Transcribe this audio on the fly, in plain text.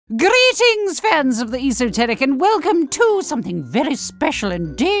Greetings, fans of the esoteric, and welcome to something very special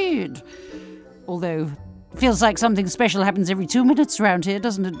indeed. Although, feels like something special happens every 2 minutes around here,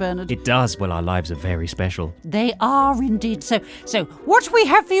 doesn't it, Bernard? It does. Well, our lives are very special. They are indeed. So what we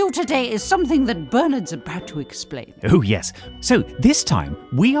have for you today is something that Bernard's about to explain. Oh, yes. So, this time,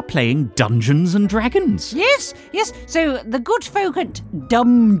 we are playing Dungeons and Dragons. Yes. So the good folk at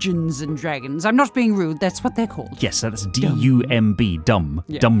Dungeons and Dragons, I'm not being rude, that's what they're called. Yes, that's D-U-M-B, dumb.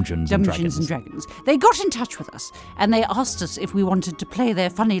 Yeah. Dungeons and Dungeons Dragons. and Dragons. They got in touch with us, and they asked us if we wanted to play their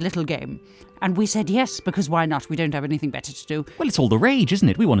funny little game. And we said yes, because why not? We don't have anything better to do. Well, it's all the rage, isn't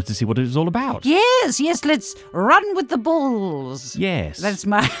it? We wanted to see what it was all about. Yes, let's run with the bulls. Yes. That's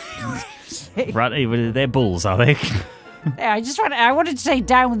my... Right, they're bulls, are they? Yeah, I wanted to say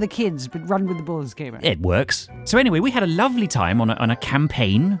down with the kids, but run with the bulls came out. It works. So anyway, we had a lovely time on a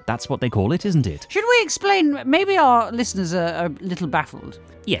campaign. That's what they call it, isn't it? Should we explain? Maybe our listeners are a little baffled.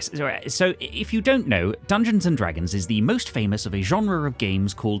 Yes, so if you don't know, Dungeons & Dragons is the most famous of a genre of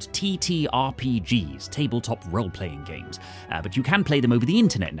games called TTRPGs, tabletop role-playing games. But you can play them over the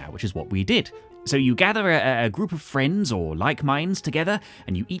internet now, which is what we did. So you gather a group of friends or like minds together,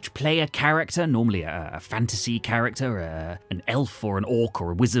 and you each play a character, normally a fantasy character, an elf or an orc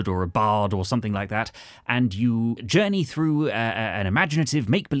or a wizard or a bard or something like that, and you journey through an imaginative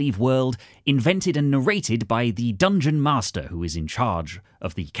make-believe world invented and narrated by the dungeon master who is in charge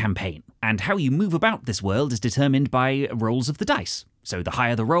of the campaign. And how you move about this world is determined by rolls of the dice. So the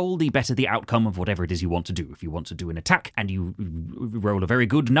higher the roll, the better the outcome of whatever it is you want to do. If you want to do an attack and you roll a very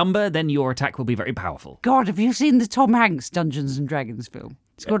good number, then your attack will be very powerful. God, have you seen the Tom Hanks Dungeons and Dragons film?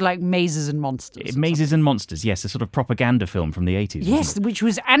 It's called like Mazes and Monsters. Mazes and Monsters, yes, a sort of propaganda film from the 80s. Yes, which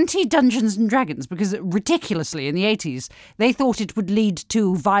was anti-Dungeons and Dragons because ridiculously in the 80s they thought it would lead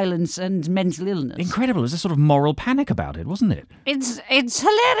to violence and mental illness. Incredible. There's a sort of moral panic about it, wasn't it? It's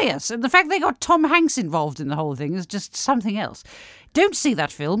hilarious. And the fact they got Tom Hanks involved in the whole thing is just something else. Don't see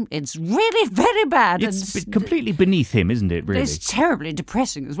that film. It's really very bad. It's completely beneath him, isn't it, really? It's terribly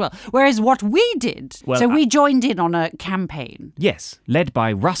depressing as well. Whereas what we did, we joined in on a campaign. Yes, led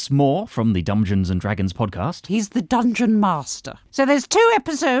by Russ Moore from the Dungeons and Dragons podcast. He's the dungeon master. So there's 2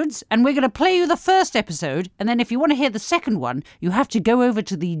 episodes, and we're going to play you the first episode, and then if you want to hear the second one, you have to go over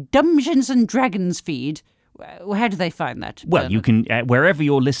to the Dungeons and Dragons feed. How do they find that? Well, you can, wherever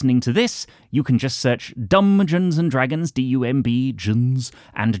you're listening to this, you can just search Dungeons and Dragons, D-U-M-B, Jins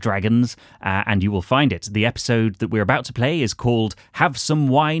and Dragons, and you will find it. The episode that we're about to play is called Have Some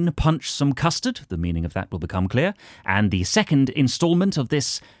Wine, Punch Some Custard. The meaning of that will become clear. And the second installment of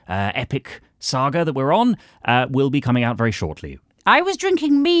this epic saga that we're on will be coming out very shortly. I was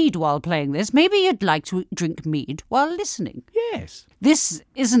drinking mead while playing this. Maybe you'd like to drink mead while listening. Yes. This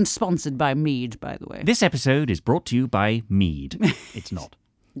isn't sponsored by mead, by the way. This episode is brought to you by Mead. It's not.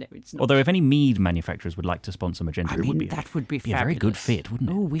 No, it's not. Although if any mead manufacturers would like to sponsor Magenta, it would be that would be a very good fit, wouldn't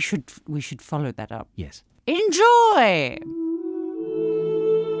it? Oh, we should follow that up. Yes. Enjoy!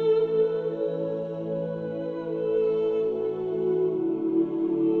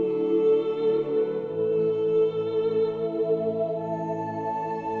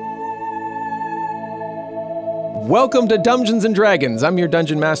 Welcome to Dungeons & Dragons. I'm your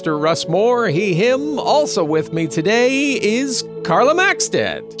Dungeon Master, Russ Moore, he, him. Also with me today is Carla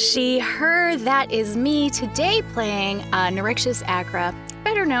Maxted. She, her, that is me, today playing Nerixus Acra,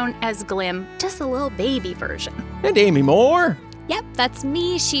 better known as Glim, just a little baby version. And Amy Moore. Yep, that's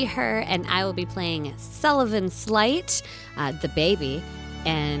me, she, her, and I will be playing Sullivan Slight, the baby,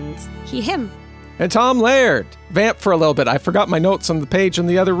 and he, him. And Tom Laird. Vamp for a little bit. I forgot my notes on the page in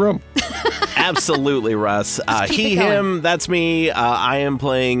the other room. Absolutely, Russ. He, him, that's me. I am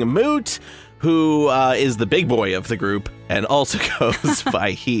playing Moot, who is the big boy of the group and also goes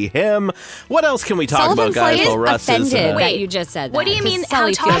by he, him. What else can we talk Sullivan about, guys? Sullivan Well, Russ offended is... that you just said that. What do you mean, how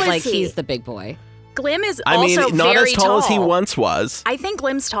Sully tall feels is like he? he's the big boy. Glim is I also mean, not very as tall as he tall. once was. I think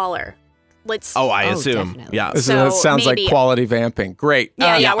Glim's taller. I assume. Definitely. Yeah. That So sounds maybe- like quality vamping. Great.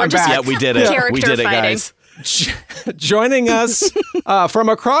 Yeah, we're I'm just- back. Yeah, we did it. Character We did it, fighting. guys. Joining us from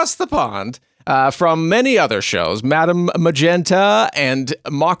across the pond, from many other shows, Madame Magenta and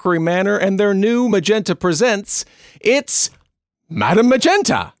Mockery Manor and their new Magenta Presents, it's Madame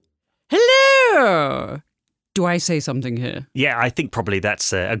Magenta. Hello! Do I say something here? Yeah, I think probably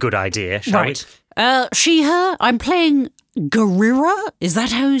that's a good idea, shall we? She, her, I'm playing Gorilla? Is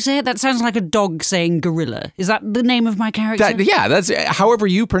that how you say it? That sounds like a dog saying gorilla. Is that the name of my character? That's however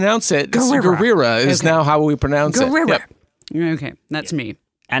you pronounce it. Guerrera. Guerrera is Okay. now how we pronounce Gorilla. it. Yep. Okay, that's me.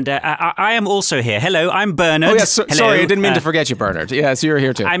 And I am also here. Hello, I'm Bernard. Oh, yes. Hello. Sorry, I didn't mean to forget you, Bernard. Yes, you're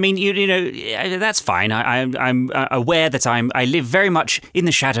here too. I mean, you know, that's fine. I'm aware that I live very much in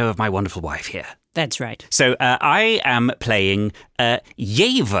the shadow of my wonderful wife here. That's right. So I am playing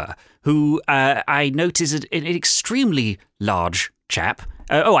Yaver, who I notice is an extremely large chap.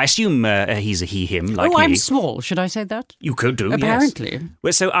 I assume he's a he/him like me. I'm small. Should I say that? You could do, Apparently. Yes.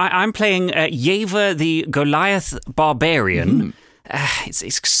 Well, so I'm playing Yaver the Goliath Barbarian. It's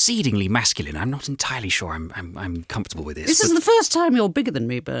exceedingly masculine. I'm not entirely sure I'm comfortable with this. This is the first time you're bigger than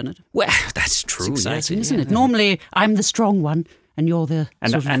me, Bernard. Well, that's true. It's exciting, yes, isn't it? Normally, I'm the strong one, and you're the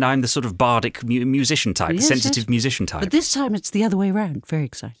and I'm the sort of bardic musician type, Yes, sensitive yes. musician type. But this time, it's the other way around. Very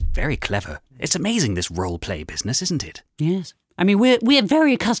exciting. Very clever. It's amazing, this role play business, isn't it? Yes. I mean, we're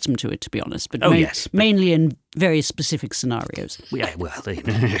very accustomed to it, to be honest. But Yes, but mainly in very specific scenarios. Yeah, well, we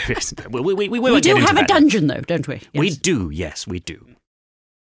We won't do get into have a that. dungeon, though, don't we? We Yes. do, yes, we do.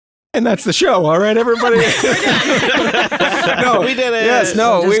 And that's the show. All right, everybody. No, We did it. Yes,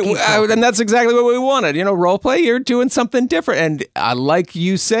 no, Just keep talking. and that's exactly what we wanted. You know, role play. You're doing something different, and like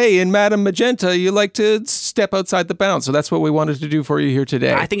you say in Madame Magenta, you like to step outside the bounds. So that's what we wanted to do for you here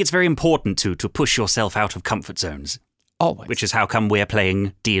today. I think it's very important to push yourself out of comfort zones, Always. which is how come we're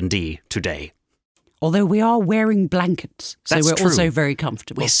playing D&D today. Although we are wearing blankets, so That's we're true. also very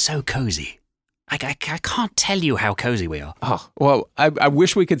comfortable. We're so cozy. I can't tell you how cozy we are. Oh, well, I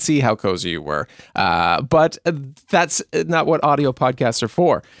wish we could see how cozy you were, but that's not what audio podcasts are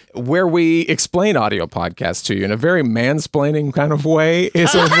for. Where we explain audio podcasts to you in a very mansplaining kind of way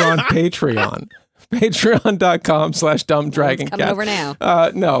is over on Patreon. Patreon.com/dumbdragoncast. Coming over now.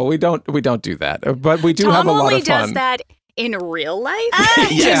 No, we don't do that, but we do Tom have a lot only of fun. does that in real life.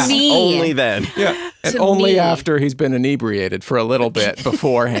 Yes, me. only then. Yeah, and To only me. after he's been inebriated for a little bit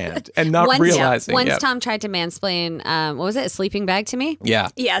beforehand and not realizing. Once yeah. Tom tried to mansplain, what was it, a sleeping bag to me? Yeah.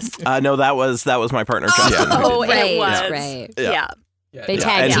 Yes. No, that was my partner, Justin. Oh, Right, it was. right. Yeah. They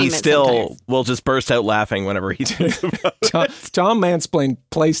tag And team he it still sometimes. will just burst out laughing whenever he thinks about it. Tom mansplained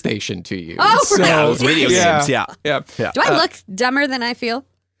PlayStation to you. Oh, so, right. Those video games, yeah. Yeah. Do I look dumber than I feel?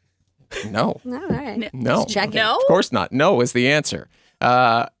 No. No, all right. No. Checking. No? Of course not. No is the answer.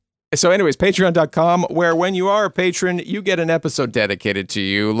 So anyways, patreon.com, where when you are a patron, you get an episode dedicated to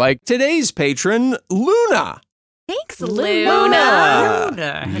you, like today's patron, Luna. Thanks, Luna. Luna.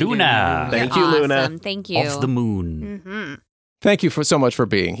 Luna. Thank you, Luna. Awesome. Thank you. Off the moon. Mm-hmm. Thank you so much for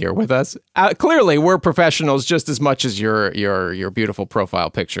being here with us. Clearly, we're professionals just as much as your beautiful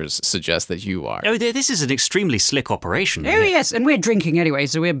profile pictures suggest that you are. Oh, this is an extremely slick operation. Oh, yes, and we're drinking anyway,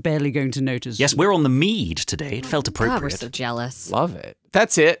 so we're barely going to notice. Yes, we're on the mead today. It felt God, we're appropriate. so jealous. Love it.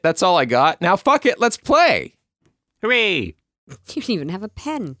 That's it. That's all I got. Now, fuck it. Let's play. Hooray! You don't even have a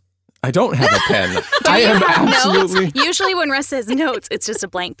pen. I don't have a pen. I am absolutely. Notes? Usually when Russ says notes, it's just a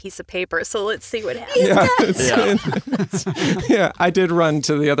blank piece of paper. So let's see what happens. Yeah, yeah, I did run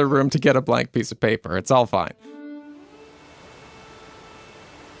to the other room to get a blank piece of paper. It's all fine.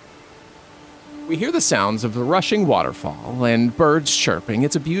 We hear the sounds of the rushing waterfall and birds chirping.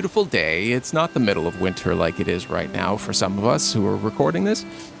 It's a beautiful day. It's not the middle of winter like it is right now for some of us who are recording this.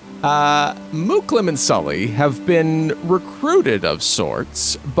 Mooklim and Sully have been recruited of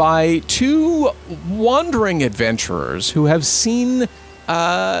sorts by two wandering adventurers who have seen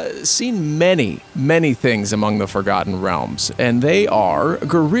many, many things among the Forgotten Realms. And they are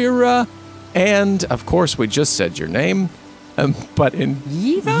Garira and, of course, we just said your name, but in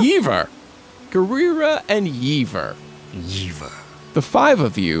Yever. Garira and Yever. Yever. The five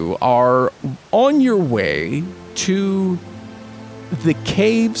of you are on your way to the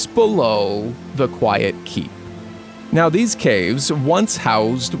caves below the Quiet Keep. Now, these caves once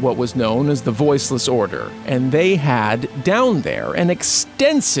housed what was known as the Voiceless Order, and they had down there an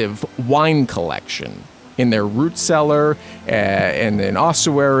extensive wine collection in their root cellar, and an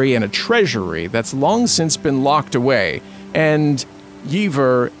ossuary, and a treasury that's long since been locked away. And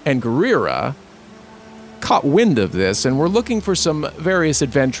Yever and Garira caught wind of this and were looking for some various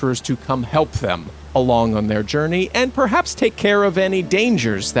adventurers to come help them along on their journey and perhaps take care of any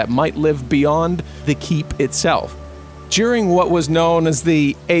dangers that might live beyond the keep itself. During what was known as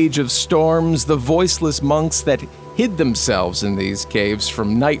the Age of Storms, the voiceless monks that hid themselves in these caves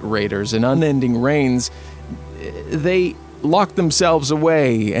from night raiders and unending rains, they locked themselves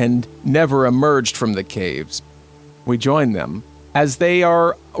away and never emerged from the caves. We join them as they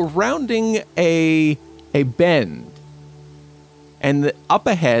are rounding a bend. And up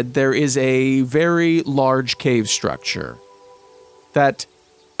ahead, there is a very large cave structure that,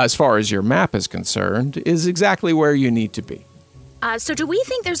 as far as your map is concerned, is exactly where you need to be. So do we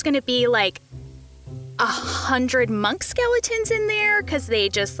think there's going to be like 100 monk skeletons in there because they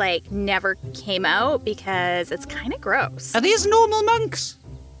just like never came out because it's kind of gross. Are these normal monks?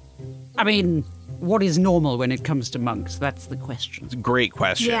 I mean, what is normal when it comes to monks? That's the question. Great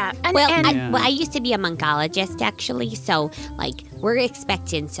question. Yeah. And, Well, and I used to be a monkologist, actually. So, like, we're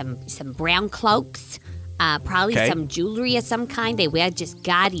expecting some brown cloaks, probably Okay. some jewelry of some kind. They wear just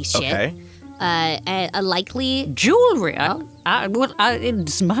gaudy shit. Okay. A likely. Jewelry?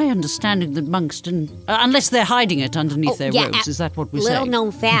 It's my understanding that monks didn't... unless they're hiding it underneath their robes. Is that what we're Little saying?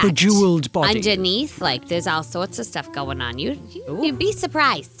 known fact. Bejeweled body. Underneath, like, there's all sorts of stuff going on. You'd be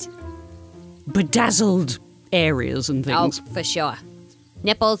surprised. Bedazzled areas and Oh, things. for sure.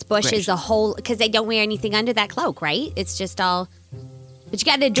 Nipples, bushes, Great. the whole. Because they don't wear anything under that cloak, right? It's just all. But you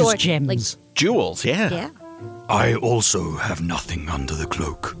got to adore. Just gems. Like, Jewels, yeah. yeah. I also have nothing under the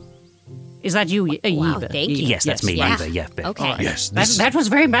cloak. Is that you, Wow, Eva? thank you. Yes, that's me, Yeah. Eva. Yeah. Okay. Yes, That was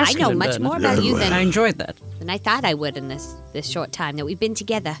very masculine. I know much Bernard. more about you I enjoyed that. than I thought I would in this short time that we've been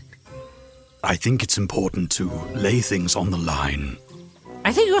together. I think it's important to lay things on the line.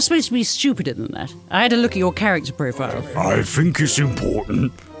 I think you're supposed to be stupider than that. I had a look at your character profile. I think it's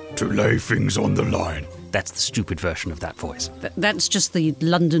important to lay things on the line. That's the stupid version of that voice. That's just the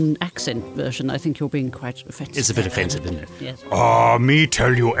London accent version. I think you're being quite offensive. It's a bit offensive, isn't it? Yes. Me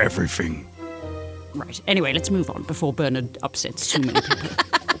tell you everything. Right. Anyway, let's move on before Bernard upsets too many people.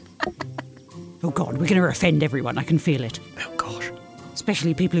 Oh, God, we're going to offend everyone. I can feel it. Oh, gosh.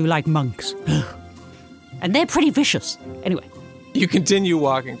 Especially people who like monks. And they're pretty vicious. Anyway. You continue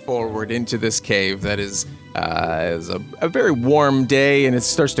walking forward into this cave that is a very warm day, and it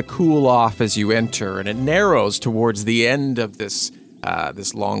starts to cool off as you enter, and it narrows towards the end of this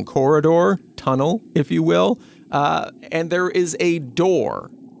long corridor, tunnel, if you will, and there is a door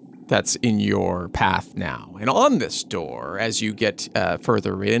that's in your path now. And on this door, as you get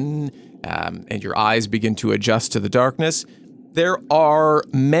further in and your eyes begin to adjust to the darkness, there are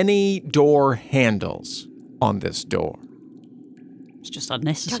many door handles on this door. It's just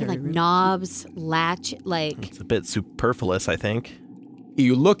unnecessary. Talking like really. knobs, latch, like. It's a bit superfluous, I think.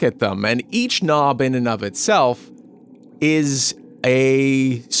 You look at them, and each knob in and of itself is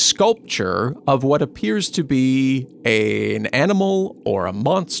a sculpture of what appears to be an animal or a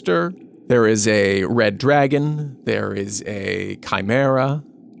monster. There is a red dragon, there is a chimera,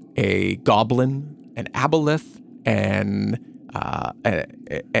 a goblin, an aboleth, an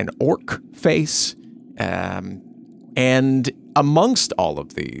orc face, and amongst all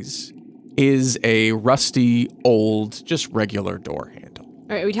of these is a rusty, old, just regular door handle.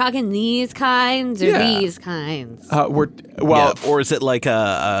 Are we talking these kinds or Yeah. these kinds? Yeah, or is it like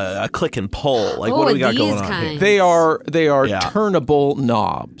a click and pull? Like, what do we got going on here? kinds. They are Yeah. turnable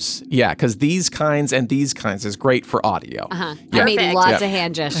knobs. Yeah, because these kinds and these kinds is great for audio. Uh-huh. I made Perfect. lots Yeah. of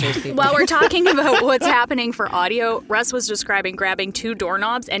hand gestures. People. while we're talking about what's happening for audio, Russ was describing grabbing two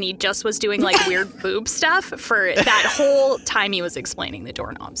doorknobs, and he just was doing like weird boob stuff for that whole time he was explaining the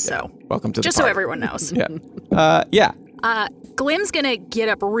doorknobs. So Welcome to the just so party. everyone knows. Yeah. Glim's gonna get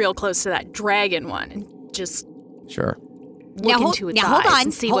up real close to that dragon one and just Sure. look into its hold eyes on.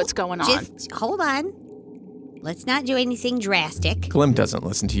 and see what's going on. Just hold on. Let's not do anything drastic. Glim doesn't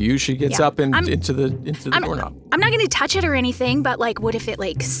listen to you. She gets Yeah. up and I'm- into the doorknob. I'm not gonna touch it or anything, but like, what if it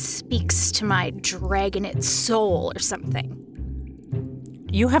like speaks to my dragonite soul or something?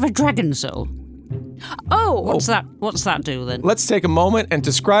 You have a dragon soul. Oh, What's that do then? Let's take a moment and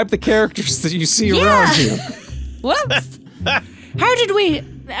describe the characters that you see around you. What? How did we...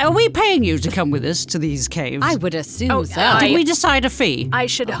 Are we paying you to come with us to these caves? I would assume Oh, so. I- Did we decide a fee? I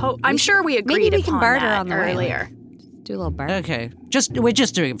should hope. I'm sure we agreed we can upon barter that on the way. earlier. Do a little burn. Okay. We're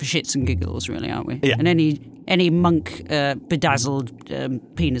just doing it for shits and giggles, really, aren't we? Yeah. And any monk bedazzled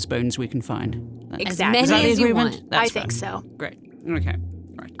penis bones we can find. Exactly. Is that Many the as you agreement? want. That's I think fine. so. Great. Okay.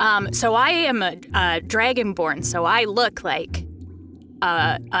 Right. So I am a dragonborn, so I look like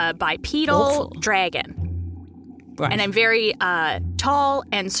a bipedal Awful. dragon. Right. And I'm very tall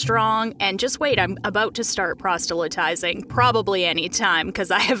and strong. And just wait, I'm about to start proselytizing probably any time because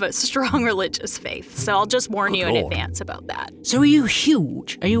I have a strong religious faith. So I'll just warn you in Lord. advance about that. So are you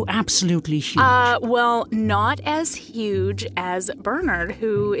huge? Are you absolutely huge? Well, not as huge as Bernard,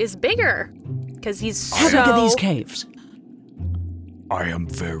 who is bigger because he's How so. big are these caves? I am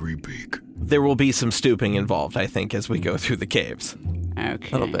very big. There will be some stooping involved, I think, as we go through the caves. Okay.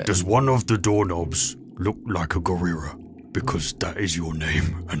 A little bit. Does one of the doorknobs look like a gorilla? Because that is your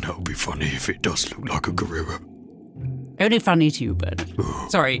name, and that would be funny if it does look like a gorilla. Only funny to you, Bernard.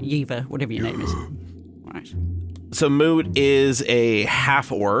 Sorry, Eva, whatever your name is. Right. So Moot is a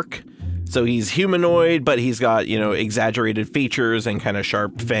half orc. So he's humanoid, but he's got, exaggerated features and kind of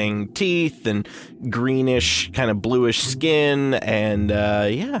sharp fanged teeth and greenish, kind of bluish skin. And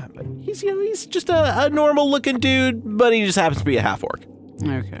but he's just a normal looking dude, but he just happens to be a half orc.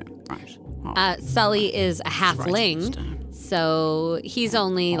 Okay, right. Sully is a halfling, so he's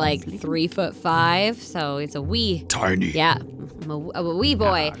only like 3'5", so he's a wee. Tiny. Yeah, a wee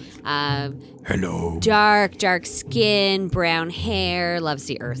boy. Hello. Dark skin, brown hair, loves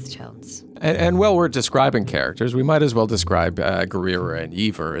the earth tones. And while we're describing characters, we might as well describe Garira and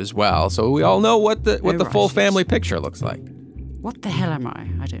Ever as well, so we all know what the full family picture looks like. What the hell am I?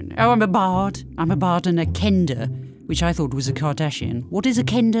 I don't know. Oh, I'm a bard. I'm a bard and a kender, which I thought was a Kardashian. What is a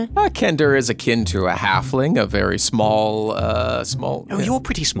kender? A kender is akin to a halfling, a very small. Oh, you're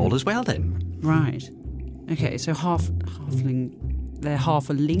pretty small as well, then. Right. Okay, so halfling. They're half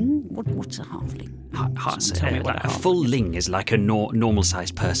a ling? What's a halfling? Tell me what a full ling is like a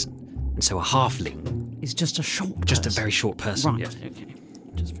normal-sized person. And so a halfling is just a short person. Just a very short person. Right, Yes. okay.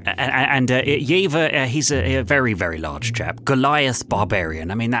 And Yever, he's a very, very large chap. Goliath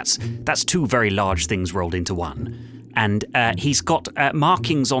barbarian. I mean, that's two very large things rolled into one. And he's got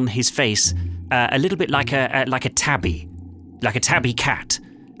markings on his face, a little bit like a tabby cat.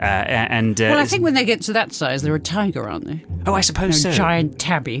 Well, I think when they get to that size, they're a tiger, aren't they? Oh, I suppose so. Giant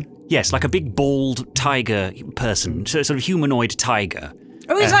tabby. Yes, like a big bald tiger person, sort of humanoid tiger.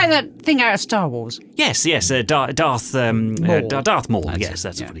 Oh, he's like that thing out of Star Wars. Yes, Darth Maul. Darth Maul. That's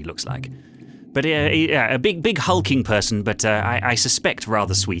That's what he looks like. But a big hulking person, but I suspect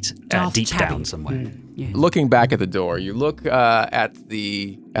rather sweet deep Tabby. down somewhere. Yeah. Looking back at the door, you look at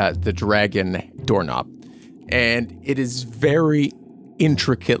the dragon doorknob, and it is very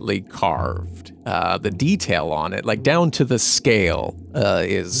intricately carved. The detail on it, like down to the scale,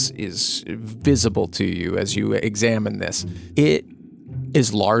 is visible to you as you examine this. It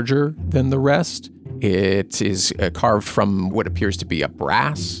is larger than the rest. It is carved from what appears to be a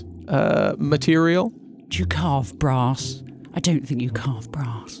brass material. Do you carve brass? I don't think you carve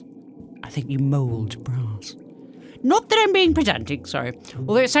brass. I think you mould brass. Not that I'm being pedantic, sorry.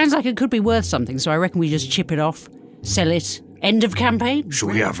 Although it sounds like it could be worth something, so I reckon we just chip it off, sell it, end of campaign.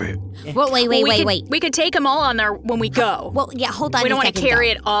 Should we have it? Well, wait. We could take them all on there when we go. Well, yeah, hold on. We don't want want to carry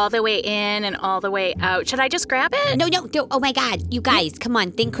it all the way in and all the way out. Should I just grab it? No. Oh my God, you guys, come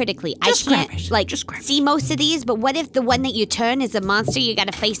on, think critically. Just I can't grab it. Just grab see most of these, but what if the one that you turn is a monster you got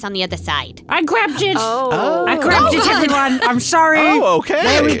to face on the other side? I grabbed it. Oh. I grabbed it, everyone. I'm sorry. Oh, okay.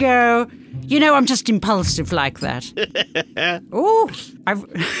 There we go. You know, I'm just impulsive like that. Oh,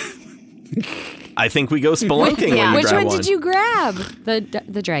 I think we go spelunking when you Which grab one did you grab?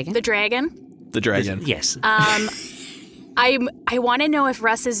 The dragon. The dragon? The dragon. Yes. I want to know if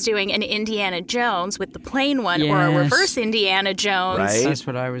Russ is doing an Indiana Jones with the plain one or a Yes. reverse Indiana Jones. Right. that's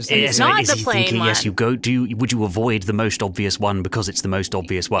what I was And thinking. it's not is the he plain thinking, one. yes, you go. Would you avoid the most obvious one because it's the most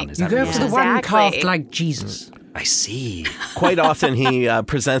obvious one? Is You that go what for you're the saying? one Exactly. carved like Jesus. I see. Quite often he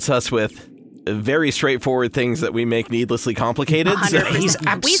presents us with very straightforward things that we make needlessly complicated. So 100%. He's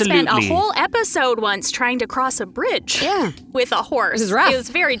We spent a absolutely- whole episode once trying to cross a bridge with a horse. It was rough. It was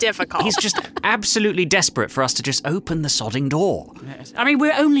very difficult. He's just absolutely desperate for us to just open the sodding door. I mean,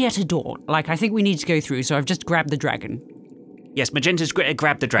 we're only at a door. Like, I think we need to go through, so I've just grabbed the dragon. Yes, Magenta's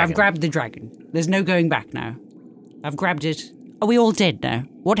grabbed the dragon. I've grabbed the dragon. There's no going back now. I've grabbed it. Are we all dead now?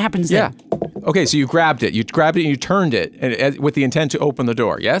 What happens Yeah. then? Okay, so you grabbed it. You grabbed it and you turned it with the intent to open the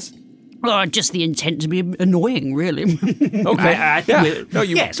door, yes? Oh, just the intent to be annoying, really. Okay. I think yeah. No,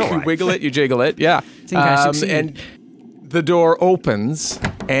 you, yes, all you right. wiggle it, you jiggle it, yeah. Think I succeed. And the door opens,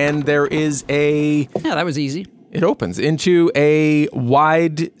 and there is Yeah, that was easy. it opens into a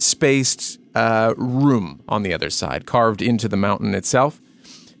wide-spaced room on the other side, carved into the mountain itself.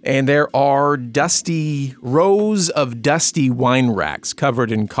 And there are rows of dusty wine racks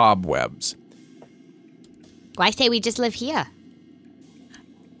covered in cobwebs. Well, I say we just live here.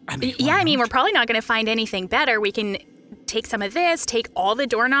 Yeah, I mean, we're probably not going to find anything better. We can take some of this, take all the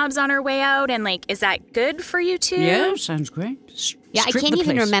doorknobs on our way out, and is that good for you two? Yeah, sounds great. Yeah, I Strip can't the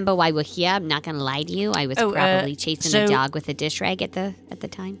even place. remember why we're here. I'm not gonna lie to you. I was Oh, probably chasing so- a dog with a dish rag at the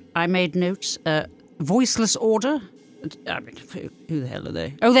time. I made notes. Voiceless order. I mean, who the hell are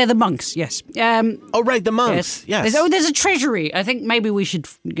they? Oh, they're the monks. Yes. Oh, right, the monks. Yes. There's a treasury. I think maybe we should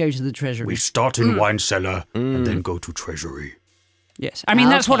go to the treasury. We start in wine cellar and then go to treasury. Yes. I mean,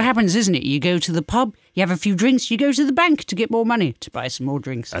 that's what Okay. happens, isn't it? You go to the pub, you have a few drinks, you go to the bank to get more money to buy some more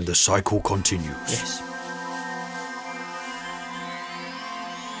drinks. And the cycle continues. Yes.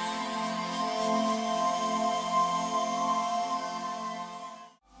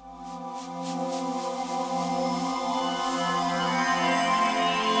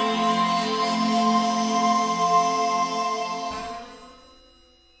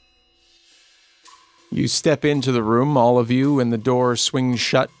 You step into the room, all of you, and the door swings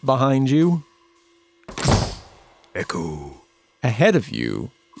shut behind you. Echo. Ahead of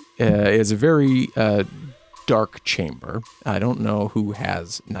you is a very dark chamber. I don't know who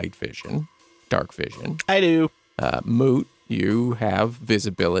has night vision, dark vision. I do. Moot, you have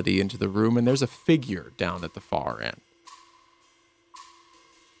visibility into the room, and there's a figure down at the far end.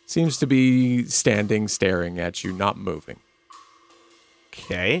 Seems to be standing, staring at you, not moving.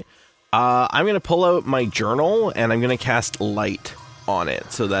 Okay. I'm going to pull out my journal, and I'm going to cast light on it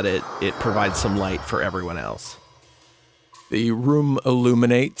so that it provides some light for everyone else. The room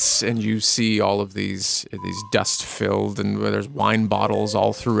illuminates, and you see all of these dust-filled, and there's wine bottles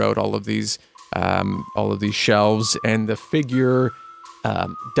all throughout all of these shelves, and the figure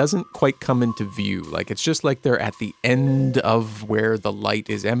doesn't quite come into view. Like, it's just like they're at the end of where the light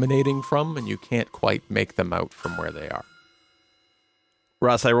is emanating from, and you can't quite make them out from where they are.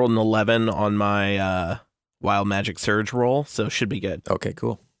 Russ, I rolled an 11 on my Wild Magic Surge roll, so should be good. Okay,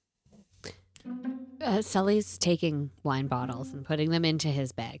 cool. Sully's taking wine bottles and putting them into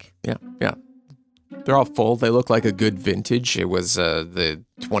his bag. Yeah. They're all full. They look like a good vintage. It was the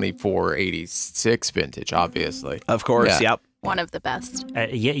 2486 vintage, obviously. Of course, Yeah. yep. One of the best.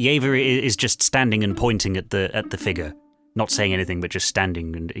 Yaver is just standing and pointing at the figure, not saying anything, but just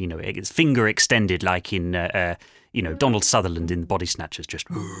standing and his finger extended like in Donald Sutherland in Body Snatchers. Just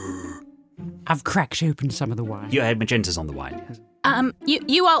I've cracked open some of the wine. you had Magenta's on the wine. Yes.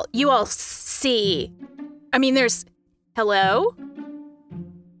 You all see. I mean, there's. Hello.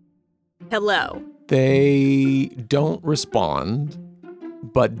 They don't respond,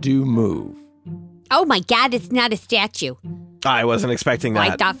 but do move. Oh my God, it's not a statue. I wasn't expecting I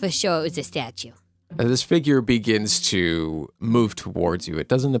that. thought for sure it was a statue. As this figure begins to move towards you, it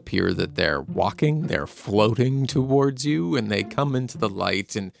doesn't appear that they're walking, they're floating towards you, and they come into the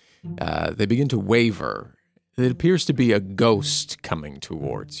light and they begin to waver. It appears to be a ghost coming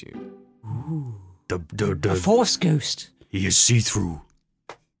towards you. A force ghost. He is see-through.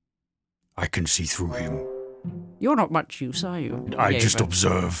 I can see through him. You're not much use, are you? I just Yaver?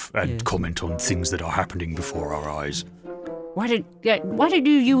 observe and Yeah. comment on things that are happening before our eyes. Why did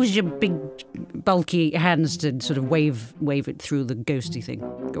you use your big, bulky hands to sort of wave it through the ghosty thing?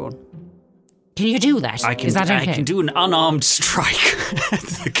 Go on. Can you do that? Is that okay? I can do an unarmed strike at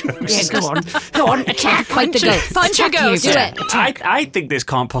the ghost. Yeah, go on. Go on, attack. Fight the ghost. Punch a Attack you, ghost. sir. Do it. I think this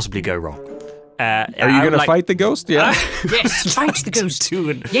can't possibly go wrong. Are you going to fight the ghost? Yeah. Yes, fight the ghost. do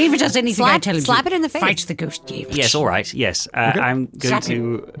an- Yaver does anything I tell him to. slap it in the face. Fight the ghost, Yaver. Yes, all right. Yes, I'm going Slap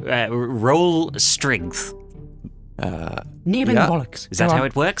to roll strength. Name in Yeah. the bollocks. Is that Go how on.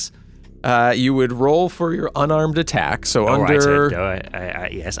 it works? You would roll for your unarmed attack. So All right. under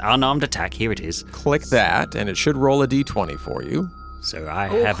Yes, unarmed attack. Here it is. click that, and it should roll a d20 for you. So I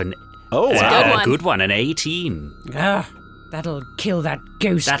have an Oh, wow. Good one. good one, an 18. That'll kill that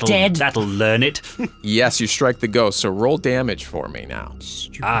ghost That'll dead. that'll learn it. Yes, you strike the ghost. So roll damage for me now.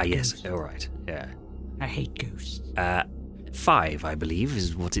 Ah, yes. All right. Yeah. I hate ghosts. 5, I believe,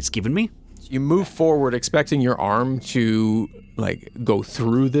 is what it's given me. You move forward expecting your arm to go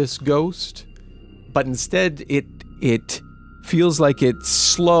through this ghost, but instead it feels like it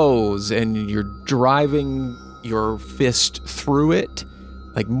slows and you're driving your fist through it.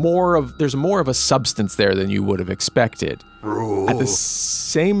 Like there's more of a substance there than you would have expected. At the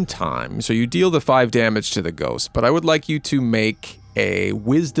same time, so you deal the 5 damage to the ghost, but I would like you to make a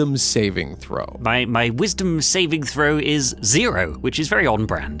wisdom saving throw. My wisdom saving throw is 0, which is very on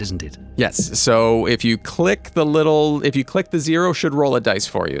brand, isn't it? Yes, so if you click the 0, should roll a dice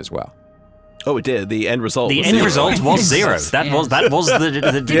for you as well. Oh, it did. The end result The was end zero. result was 0. That Yeah. was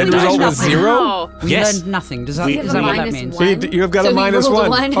the The end result was 0? Oh, We Yes. learned nothing. Does that, We- is that what that minus means? one. You have got So a he minus rolled a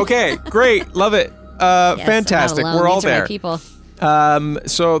 1. one. Okay, great. Love it. Yes, Fantastic. not alone. We're all These are my there. people.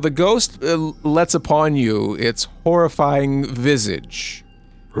 So the ghost lets upon you its horrifying visage.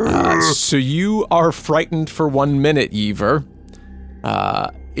 So you are frightened for 1 minute, Yever.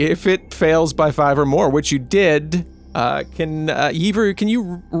 If it fails by 5 or more, which you did, Yever, can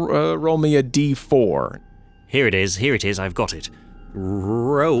you roll me a d4? Here it is. I've got it.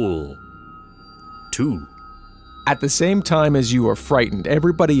 Roll. 2. At the same time as you are frightened,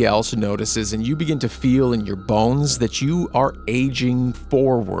 everybody else notices, and you begin to feel in your bones that you are aging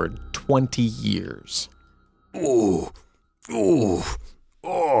forward 20 years.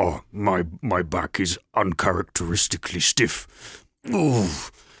 My back is uncharacteristically stiff.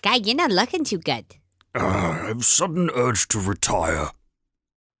 Guy, you're not looking too good. I have sudden urge to retire.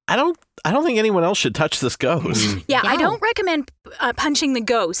 I don't think anyone else should touch this ghost. yeah. I No. don't recommend punching the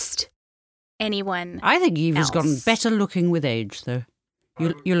ghost. Anyone? I think Eva's gotten else. better looking with age, though.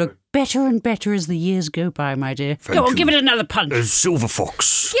 You look better and better as the years go by, my dear. Thank Go on, you. give it another punch. Silver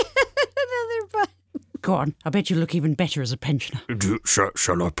Fox. Another one. Go on, I bet you look even better as a pensioner.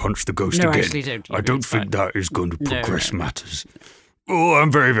 Shall I punch the ghost No, again? actually don't. I don't It's think fine. that is going to No, progress no. matters. Oh,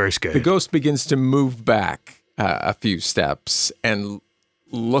 I'm very, very scared. The ghost begins to move back a few steps and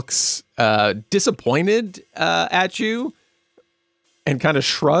looks disappointed at you and kind of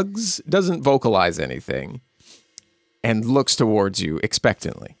shrugs, doesn't vocalize anything, and looks towards you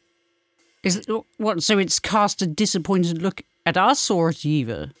expectantly. What? So it's cast a disappointed look at us or at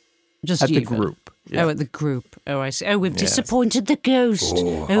Yiva? Just At the Yiva? group. Yeah. Oh, at the group. Oh, I see. Oh, we've disappointed the ghost.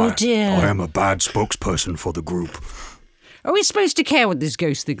 I Dear. am a bad spokesperson for the group. Are we supposed to care what this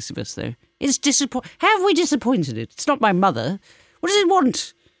ghost thinks of us, though? It's How have we disappointed it? It's not my mother. What does it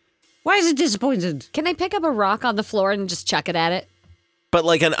want? Why is it disappointed? Can I pick up a rock on the floor and just chuck it at it? But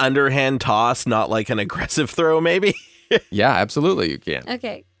like an underhand toss, not like an aggressive throw, maybe? Yeah, absolutely you can.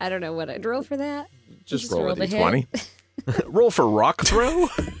 Okay, I don't know what I'd roll for that. Just roll a rolled a hit. d20. Roll for rock throw?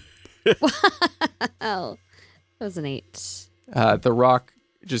 Oh, that was an 8. The rock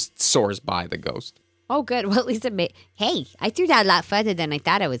just soars by the ghost. Oh, good. Well, at least it made. Hey, I threw that a lot further than I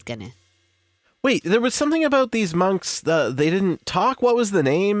thought I was gonna. Wait, there was something about these monks. They didn't talk. What was the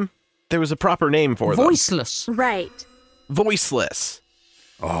name? There was a proper name for them. Voiceless. Right. Voiceless.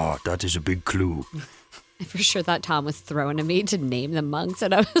 Ah, that is a big clue. I for sure thought Tom was throwing at me to name the monks,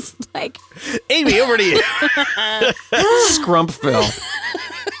 and I was like, Amy, over to you. Scrump Phil.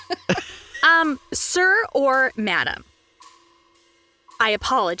 Sir or madam? I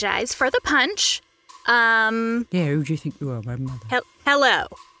apologize for the punch. Yeah, who do you think you are, my mother? Hello.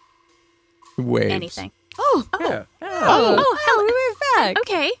 Waves. Anything. oh, Yeah. Oh, we went back.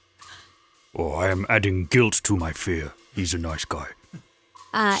 okay. Oh, I am adding guilt to my fear. He's a nice guy.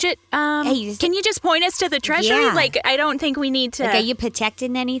 Should hey, can you just point us to the treasury? Yeah. Like, I don't think we need to. Like, are you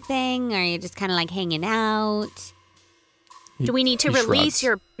protecting anything, or are you just kind of like hanging out? Do we need to He release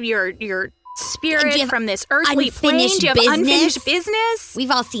shrugs. your Do spirit you have from this earthly plane? unfinished Do you have business? unfinished business?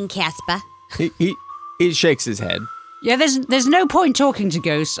 We've all seen Casper. He shakes his head. Yeah, there's no point talking to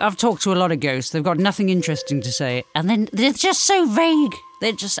ghosts. I've talked to a lot of ghosts. They've got nothing interesting to say. And then they're just so vague.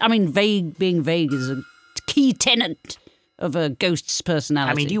 Vague being vague is a key tenet of a ghost's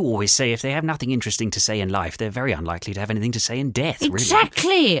personality. I mean, you always say if they have nothing interesting to say in life, they're very unlikely to have anything to say in death, really.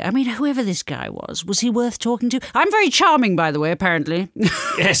 Exactly. I mean, whoever this guy was he worth talking to? I'm very charming, by the way, apparently.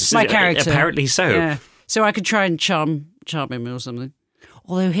 Yes, My character. apparently so. Yeah. So I could try and charm him or something.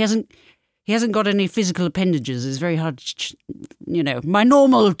 Although he hasn't got any physical appendages. It's very hard to, my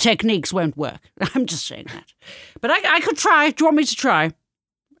normal techniques won't work. I'm just saying that. But I could try. Do you want me to try?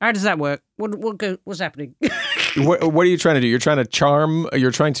 How does that work? What's happening? What are you trying to do? You're trying to charm?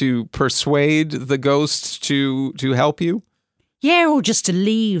 You're trying to persuade the ghost to help you? Yeah, or just to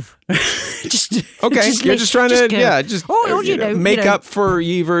leave. just Okay, just you're leave. just trying Just to, go. make up for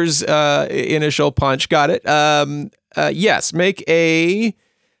Yeaver's initial punch. Got it. Yes, make a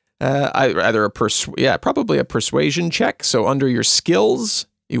either probably a persuasion check. So under your skills,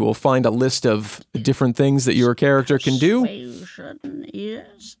 you will find a list of different things that your character can do. Persuasion,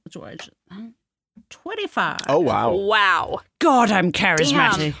 yes. That's what I said. 25. Oh, wow. Wow. God, I'm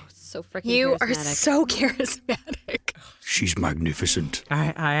charismatic. Damn. So freaking You are charismatic. so charismatic. She's magnificent.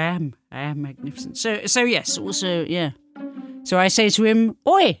 I am magnificent. So yes, also, yeah. So I say to him,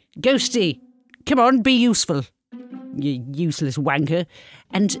 "Oi, ghosty, come on, be useful, you useless wanker."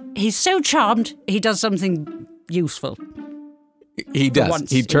 And he's so charmed, he does something useful. He does.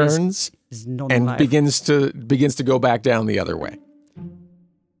 once He in his- turns His and non-life. begins to go back down the other way.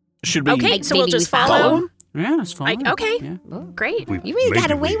 Should we? Okay, Like, so we'll maybe we just follow follow him? him. Yeah, that's fine. Like, okay. Yeah. Great. You really got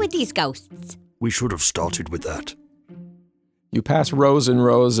maybe away with these ghosts. We should have started with that. You pass rows and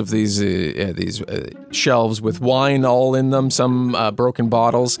rows of these shelves with wine all in them, some broken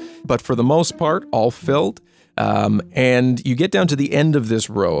bottles, but for the most part, all filled. And you get down to the end of this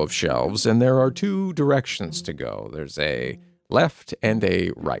row of shelves, and there are two directions to go. There's a left and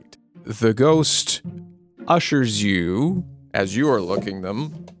a right. The ghost ushers you, as you are looking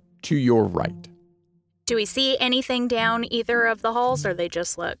them, to your right. Do we see anything down either of the halls, or they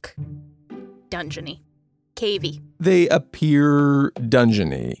just look dungeony, cavey? They appear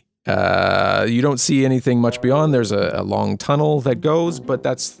dungeony. You don't see anything much beyond. There's a long tunnel that goes, but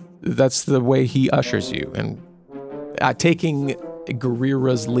that's the way he ushers you, and taking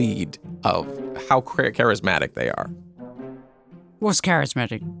Garira's lead of how charismatic they are. What's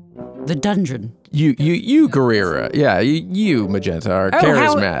charismatic? The dungeon. You, Garira. Yeah, you, Magenta, are Oh,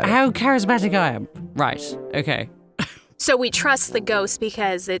 charismatic. how charismatic I am. Right. Okay. So we trust the ghost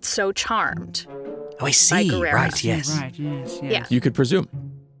because it's so charmed. Oh, I see. Guerrero. Right, yes. Right, yes. Yeah. You could presume.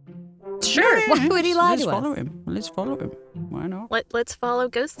 Sure. Why would he lie Let's to us? follow him. Let's follow him. Why not? Let's follow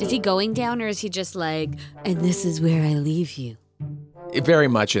Ghosty. Is he going down, or is he just like, and this is where I leave you? Very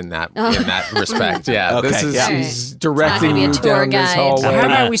much in that respect. Yeah. Okay, This is yeah. he's directing It's not gonna be you a tour down this guide. hallway. How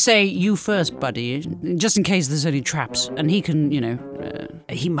about we say you first, buddy, just in case there's any traps, and he can,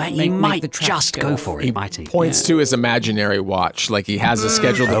 He might make the traps just go go off. for it, might he? Points to his imaginary watch, like he has a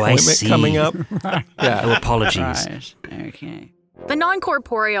scheduled Oh, I appointment see. coming up. Oh, Yeah. apologies. Right. Okay. The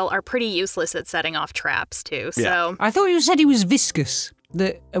non-corporeal are pretty useless at setting off traps too. So I thought you said he was viscous.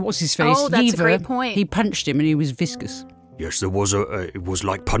 What's his face? Oh, that's a Yeaver, great point. He punched him and he was viscous, Yes, there was it was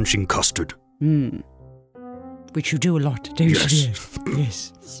like punching custard. which you do a lot, don't Yes. you?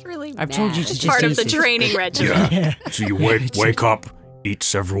 Yes. It's really I've told you to just part of eat the it. training regimen. Yeah. So you wake up, eat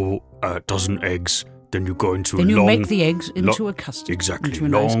several dozen eggs, then you go into Then a you long make the eggs into a custard. Exactly. Into a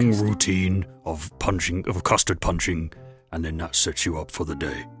nice Long custard. routine of custard punching, and then that sets you up for the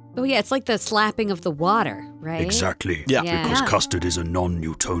day. Oh yeah, it's like the slapping of the water, right? Exactly. Yeah. Yeah. Because custard is a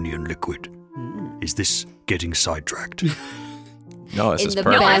non-Newtonian liquid. Hmm. Is this getting sidetracked? No, this In is the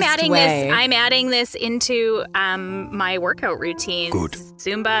perfect. No, I'm Best adding way. this. I'm adding this into my workout routines. Good.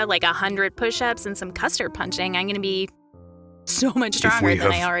 Zumba, like 100 push-ups and some custard punching. I'm going to be so much stronger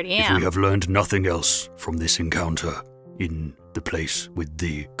than I already If am. we have learned nothing else from this encounter in the place with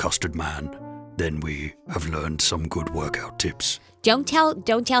the custard man, then we have learned some good workout tips. Don't tell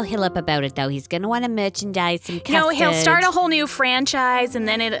Hillip about it though. He's gonna want to merchandise some custard. No, he'll start a whole new franchise, and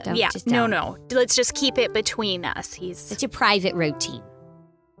then Just no. don't. Let's just keep it between us. It's a private routine.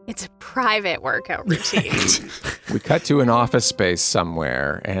 It's a private workout routine. We cut to an office space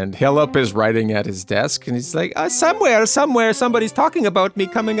somewhere, and Hillip is writing at his desk, and he's like, somewhere, somebody's talking about me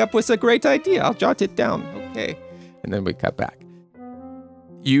coming up with a great idea. I'll jot it down. Okay. And then we cut back.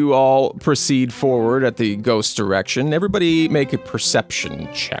 You all proceed forward at the ghost direction. Everybody make a perception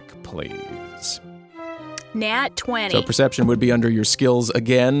check, please. Nat 20. So perception would be under your skills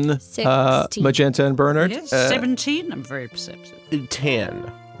again, 16. Magenta and Bernard. Yes, Uh, 17. I'm very perceptive.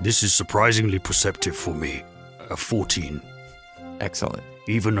 10. This is surprisingly perceptive for me. A 14. Excellent.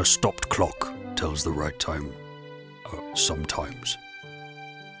 Even a stopped clock tells the right time. Sometimes.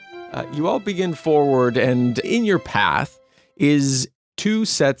 You all begin forward, and in your path is 2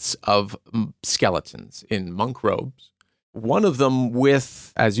 sets of skeletons in monk robes. One of them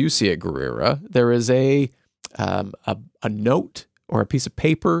with, as you see it, Guerrera, there is a note or a piece of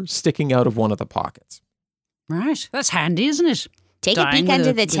paper sticking out of one of the pockets. Right. That's handy, isn't it? Take a Dying peek under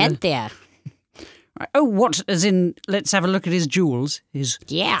with the tent there. Right. Oh, what? As in, let's have a look at his jewels, his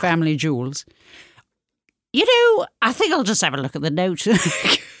Yeah. family jewels. You know, I think I'll just have a look at the note.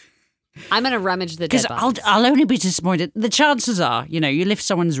 I'm gonna rummage the Because dead I'll bodies. only be disappointed. The chances are, you lift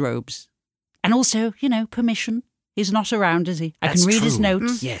someone's robes. And also, permission. He's not around, is he? I That's can read his true.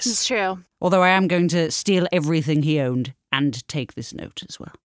 notes. It's Yes. true. Although I am going to steal everything he owned and take this note as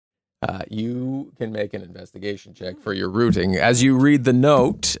well. You can make an investigation check for your rooting. As you read the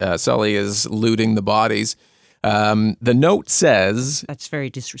note, Sully is looting the bodies. The note says, That's very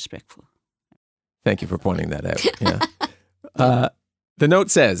disrespectful. thank you for pointing that out. Yeah. The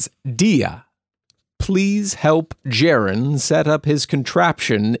note says, Dia, please help Jaren set up his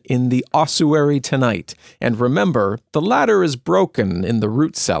contraption in the ossuary tonight. And remember, the ladder is broken in the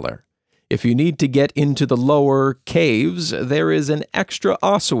root cellar. If you need to get into the lower caves, there is an extra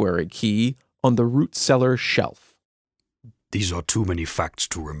ossuary key on the root cellar shelf. These are too many facts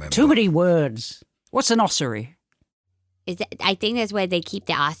to remember. Too many words. What's an ossuary? I think that's where they keep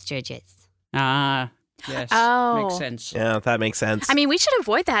the ostriches. Ah, yes. Oh. Makes sense. Yeah, that makes sense. I mean, we should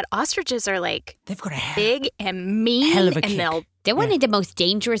avoid that. Ostriches are like They've got a hell. big and mean, Hell of a and kick. They're one of the most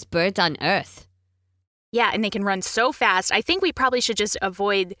dangerous birds on Earth. and they can run so fast. I think we probably should just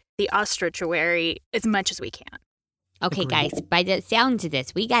avoid the ostrituary as much as we can. Okay, guys, by the sounds of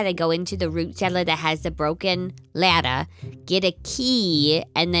this, we gotta go into the root cellar that has the broken ladder, get a key,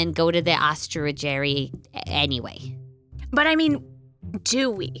 and then go to the ostrich anyway. But I mean, do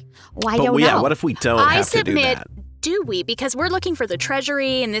we? Oh, I but don't yeah, know. what if we don't I have to do submit, that? do we? Because we're looking for the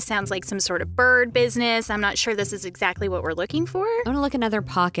treasury, and this sounds like some sort of bird business. I'm not sure this is exactly what we're looking for. I want to look in other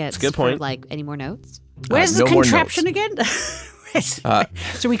pockets. That's a good for, point. like, any more notes? Where's no the more contraption notes. again?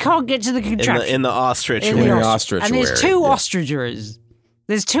 So we can't get to the contraption. In the ostrich. In In where- the ostrich And there's wary, 2 yeah. ostriches.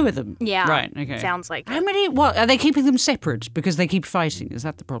 There's 2 of them. Yeah. Right, okay. Sounds like How it. many? What? Are they keeping them separate because they keep fighting? Is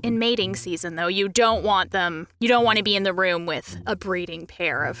that the problem? In mating season, though, you don't want them. You don't want to be in the room with a breeding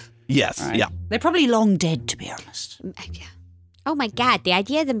pair of. Yes, Right. yeah. They're probably long dead, to be honest. Yeah. Oh my God, the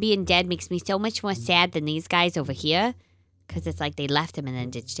idea of them being dead makes me so much more sad than these guys over here. Because it's like they left him and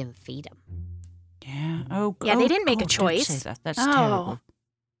then just didn't feed him. Yeah. Oh, Yeah, they oh, didn't make a God, don't choice. say that. That's Oh.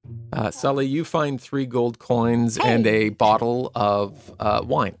 terrible. Sully, you find 3 gold coins and a bottle of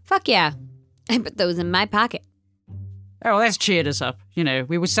wine. Fuck yeah. I put those in my pocket. Oh, that's cheered us up. You know,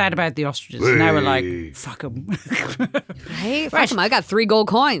 we were sad about the ostriches. And now we're Hey. like, fuck them. Hey, fuck 'em, I got 3 gold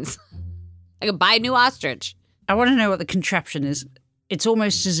coins. I could buy a new ostrich. I want to know what the contraption is. It's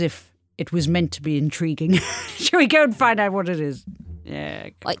almost as if it was meant to be intriguing. Shall we go and find out what it is? Yeah.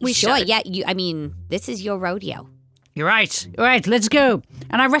 We sure, yeah. This is your rodeo. You're right. All right, let's go.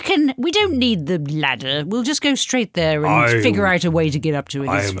 And I reckon we don't need the ladder. We'll just go straight there and figure out a way to get up to it.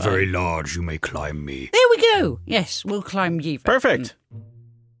 I It's am fine. very large. You may climb me. There we go. Yes, we'll climb ye. Perfect.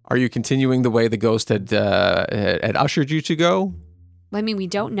 Are you continuing the way the ghost had ushered you to go? I mean, we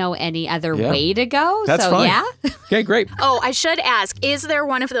don't know any other Yeah. way to go, That's so fine. yeah. Okay, great. Oh, I should ask, is there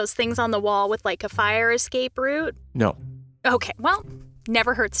one of those things on the wall with like a fire escape route? No. Okay, well,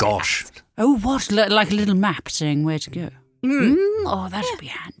 never hurts to Gosh, ask. Oh, what? Like a little map saying where to go. Oh, that'd be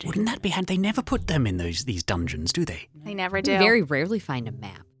handy. Wouldn't that be handy? They never put them in these dungeons, do they? They never We do. very rarely find a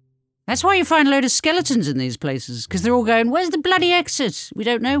map. That's why you find a load of skeletons in these places, because they're all going, where's the bloody exit? We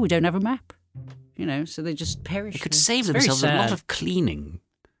don't know. We don't have a map. You know, so they just perish. They could It's save very themselves a lot sad. of cleaning.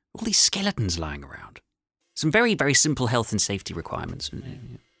 All these skeletons lying around. Some very, very simple health and safety requirements.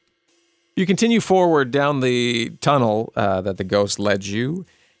 You continue forward down the tunnel that the ghost led you,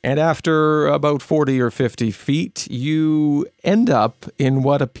 and after about 40 or 50 feet, you end up in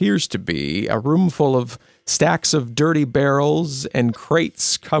what appears to be a room full of stacks of dirty barrels and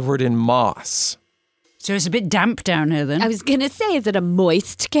crates covered in moss. So it's a bit damp down here then. I was going to say, is it a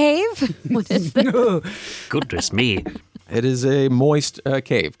moist cave? What is that? Goodness me. It is a moist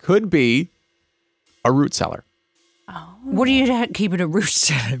cave. Could be a root cellar. What do you keep in a root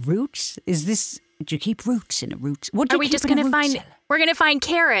cellar? Roots? Do you keep roots in a root? What do Are you we keep just in a going to root find, cellar? we're going to find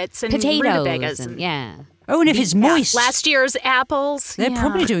carrots and Potatoes. rutabagas And, yeah. Oh, and if it's moist. last year's apples. They're Yeah.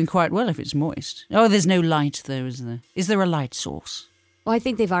 probably doing quite well if it's moist. Oh, there's no light though, is there? Is there a light source? Well, I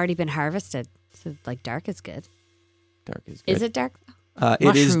think they've already been harvested. So, like, dark is good. Dark is good. Is it dark? It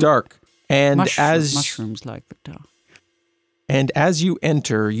is Mushroom- dark. And mushrooms like the dark. And as you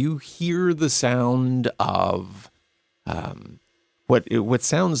enter, you hear the sound of what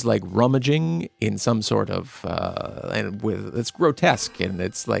sounds like rummaging in some sort of and with it's grotesque, and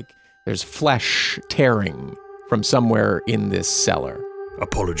it's like there's flesh tearing from somewhere in this cellar.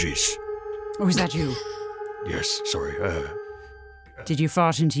 apologies. Oh, is that you? Yes, sorry. Did you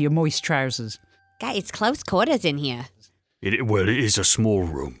fart into your moist trousers? Guy, it's close quarters in here. It is a small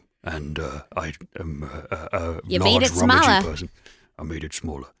room, and I am a You large made it rummaging smaller. person. I made it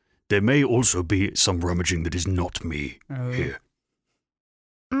smaller. There may also be some rummaging that is not me here.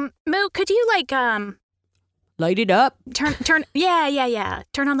 Moo, could you Light it up. turn, yeah.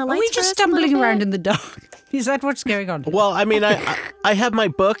 Turn on the Are lights we for just us a little stumbling around bit? in the dark? Is that what's going on? Well, I mean, I have my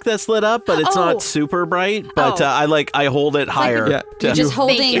book that's lit up, but it's Oh. not super bright. But Oh. I hold it higher. Yeah. You're just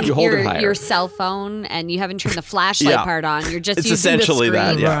holding you hold it higher. your cell phone and you haven't turned the flashlight Yeah. part on. You're just It's using essentially the that,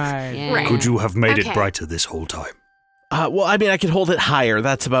 screen. yeah. Right. Yeah. Right. Could you have made Okay. it brighter this whole time? Well, I mean, I can hold it higher.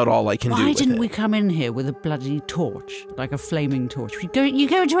 That's about all I can do. Why with didn't it. we come in here with a bloody torch, like a flaming torch? You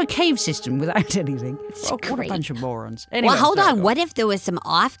go into a cave system without anything. Oh, what a great. bunch of morons. Anyway, Well, hold sorry, on. go What if there was some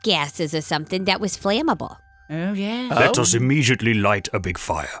off gases or something that was flammable? Oh, yeah. Let us immediately light a big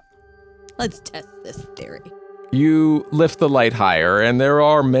fire. Let's test this theory. You lift the light higher, and there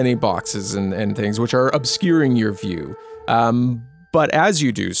are many boxes and things which are obscuring your view. But as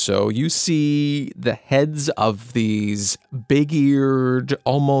you do so, you see the heads of these big-eared,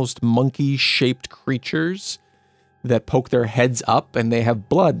 almost monkey-shaped creatures that poke their heads up, and they have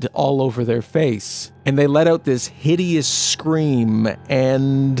blood all over their face. And they let out this hideous scream,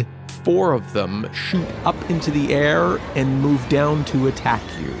 and 4 of them shoot up into the air and move down to attack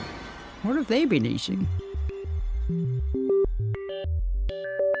you. What have they been eating?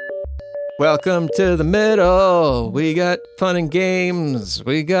 Welcome to the middle. We got fun and games.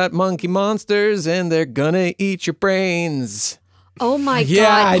 We got monkey monsters, and they're gonna eat your brains. Oh my Yeah,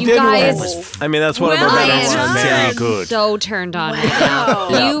 I God, you did guys. one. I mean, that's one of our Well better I ones. am Yeah. good. so turned on right Wow.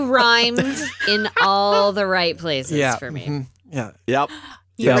 now. You rhymed in all the right places for me. mhm, yeah. Yep.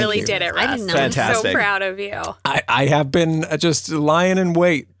 You Thank really you. did it, I Russ. didn't know. I'm so Fantastic. proud of you. I have been just lying in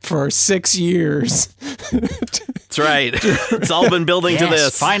wait for 6 years. That's right. It's all been building to Yes,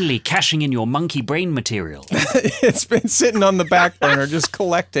 this. finally cashing in your monkey brain material. It's been sitting on the back burner, just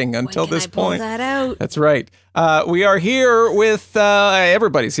collecting until When can this I pull point. that out? That's right. We are here with,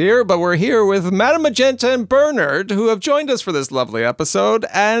 everybody's here, but we're here with Madame Magenta and Bernard, who have joined us for this lovely episode.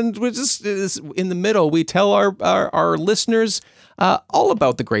 And we're just in the middle. We tell our listeners all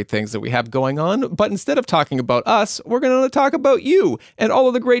about the great things that we have going on. But instead of talking about us, we're going to talk about you and all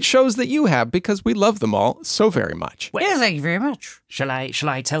of the great shows that you have because we love them all so very much. Yeah, thank you very much. Shall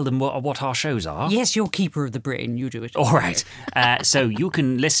I tell them what our shows are? Yes, you're keeper of the brain. You do it. All right. So you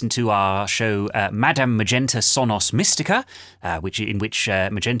can listen to our show, Madame Magenta Sonos Mystica, in which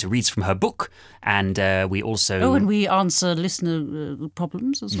Magenta reads from her book, and we also. Oh, and we answer listener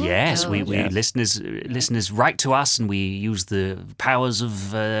problems as well. Yes, we listeners write to us, and we use the powers of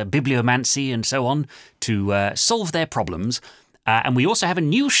bibliomancy and so on to solve their problems. And we also have a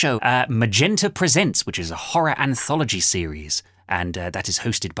new show, Magenta Presents, which is a horror anthology series. And that is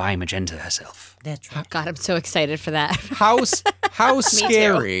hosted by Magenta herself. That's right. God, I'm so excited for that. How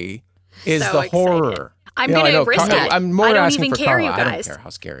scary is So the excited. horror? I'm You know, going I to know risk Car- it. I'm more I don't asking even for care, Carla. you I don't guys. care how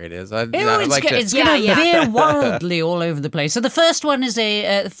scary it is. It's going to veer wildly all over the place. So the first one is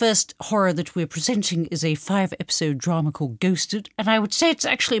the first horror that we're presenting is a 5-episode drama called Ghosted, and I would say it's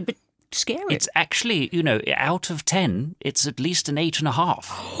actually a bit scary. It's actually, out of 10, it's at least an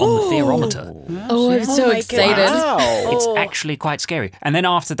 8.5 on the Fearometer. Oh, I'm so my excited. Wow. It's Oh. actually quite scary. And then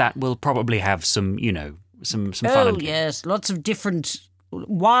after that, we'll probably have some, some fun. Oh and yes, lots of different,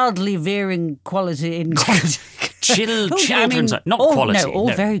 wildly varying quality in quality. children's, not quality. No,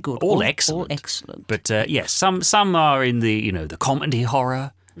 all very good. All excellent. All excellent. But yes, some are in the the comedy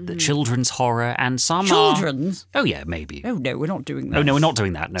horror, the children's horror, and some Children's? are. Oh yeah, maybe. Oh no, we're not doing that. Oh no, we're not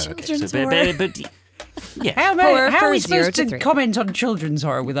doing that. No, Children's okay. horror. But yeah. How Horror are for we 0 supposed to to 3. comment on children's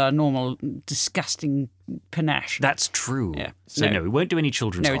horror with our normal disgusting panache? That's true. Yeah. So No. no, we won't do any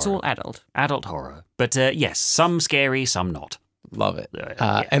children's No, horror. it's all adult. adult horror. But yes, some scary, some not. Love it.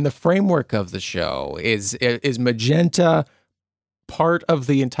 Yeah. And the framework of the show is Magenta part of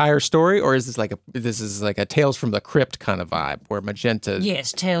the entire story, or is this like a Tales from the Crypt kind of vibe where Magenta?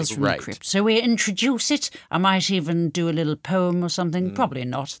 Yes, Tales from Right. the Crypt. So we introduce it. I might even do a little poem or something. Probably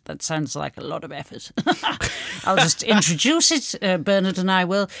not. That sounds like a lot of effort. I'll just introduce it, Bernard and I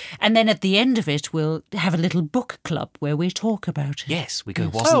will. And then at the end of it, we'll have a little book club where we talk about it. Yes, we go.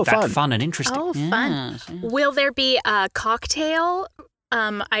 Wasn't that fun and interesting? Oh, fun. Yes, yes. Will there be a cocktail?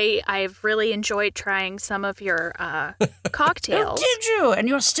 I've really enjoyed trying some of your cocktails. Did you? And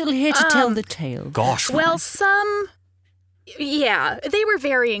you're still here to tell the tale. Gosh. Well, some, yeah, they were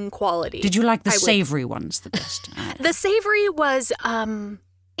varying quality. Did you like the I would- savoury ones the best? The savory was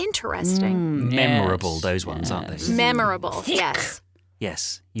interesting, memorable, those ones, aren't they? memorable. Yes,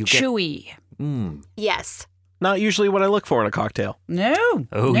 Yes. You get. Chewy. yes. Not usually what I look for in a cocktail. No.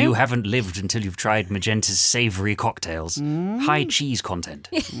 Oh, no. you haven't lived until you've tried Magenta's savoury cocktails. High cheese content.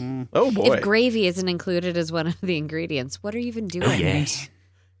 Oh boy. If gravy isn't included as one of the ingredients, what are you even doing? Oh, yes.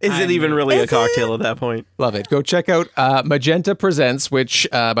 Is it even really a cocktail at that point? Love it. Go check out Magenta Presents, which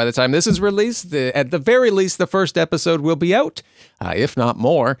by the time this is released, at the very least, the first episode will be out, if not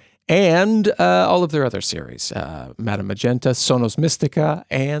more, and all of their other series, Madame Magenta, Sonos Mystica,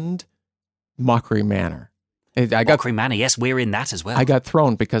 and Mockery Manor. I got Mockery Manor, yes, we're in that as well. I got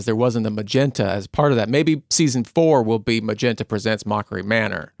thrown because there wasn't a Magenta as part of that. Maybe season 4 will be Magenta Presents Mockery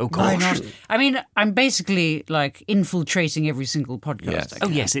Manor. Oh, Why gosh. not? I mean, I'm basically like infiltrating every single podcast. Yes. I Oh,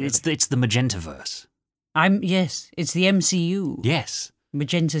 can. yes, it's the Magentaverse. Yes, it's the MCU. Yes.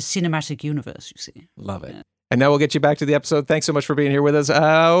 Magenta Cinematic Universe, you see. Love it. And now we'll get you back to the episode. Thanks so much for being here with us.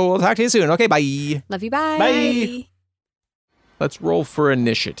 We'll talk to you soon. Okay, bye. Love you, bye. Bye. Let's roll for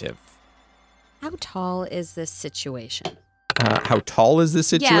initiative. How tall is this situation? How tall is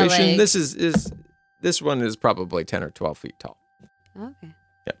this Yeah, situation? like- This one is probably 10 or 12 feet tall. Okay.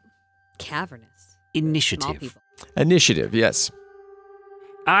 Yep. Cavernous. Small Initiative. people. Initiative, yes.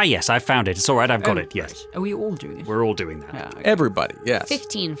 Ah, yes, I found it. It's all right, I've got it, yes. Are we all doing it? We're all doing that. Yeah, okay. Everybody, yes.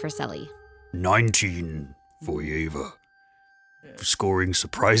 15 for Sully. 19 for Eva. Scoring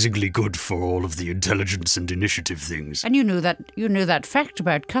surprisingly good for all of the intelligence and initiative things. And you know that fact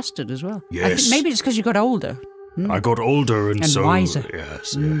about Custard as well. I Yes. think maybe it's because you got older. I got older and, And so wiser.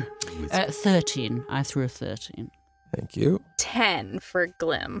 yes. With 13. I threw a 13. Thank you. 10 for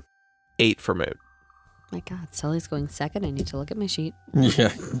Glim. 8 for Moot. My God, Sully's going second. I need to look at my sheet.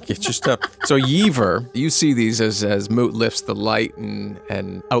 Yeah, get your stuff. So Yeaver, you see these as Moot lifts the light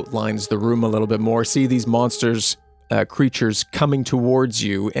and outlines the room a little bit more. See these monsters, creatures coming towards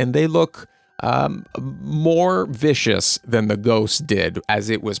you, and they look more vicious than the ghost did as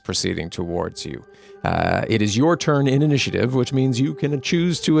it was proceeding towards you. It is your turn in initiative, which means you can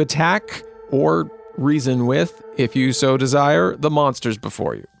choose to attack or reason with, if you so desire, the monsters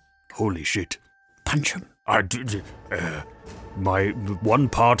before you. holy shit. Punch him. My one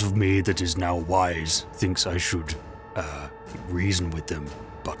part of me that is now wise thinks I should reason with them.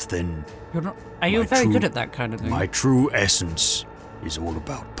 But then Are you My very true- good at that kind of thing? my true essence is all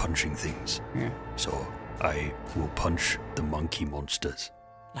about punching things. Yeah. So I will punch the monkey monsters.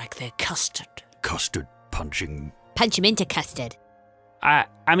 Like they're custard. Custard punching. Punch him into custard.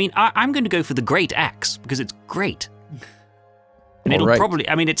 I'm going to go for the Great Axe because it's great. And it'll Alright. probably,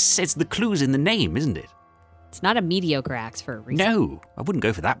 it's the clues in the name, isn't it? It's not a mediocre axe for a reason. No, I wouldn't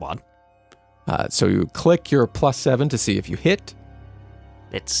go for that one. So you click your +7 to see if you hit.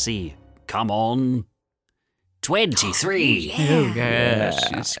 Let's see. Come on. 23. Oh, yes.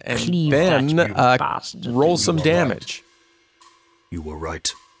 Just And cleave then that, you bastard. roll some You are right. damage. You were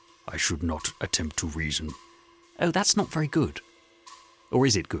right. I should not attempt to reason. Oh, that's not very good. Or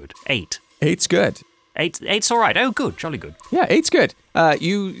is it good? 8. 8's good. 8's all right. Oh, good. Jolly good. Yeah, 8's good.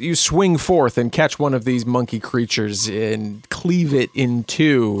 You swing forth and catch one of these monkey creatures and cleave it in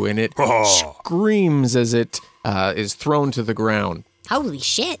two, and it screams as it is thrown to the ground. Holy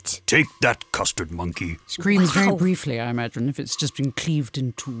shit. Take that, custard monkey. Screams very Wow. briefly, I imagine, if it's just been cleaved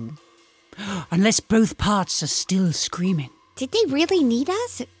in two. Unless both parts are still screaming. Did they really need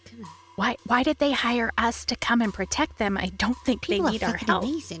us? Why did they hire us to come and protect them? I don't think People they are need our fucking help.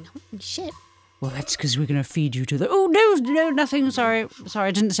 amazing. Holy shit. Well, that's because we're going to feed you to the... Oh, no, nothing. Sorry,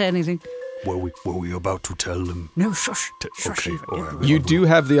 I didn't say anything. Were we about to tell them? No, shush. Shush. Okay, all right. You do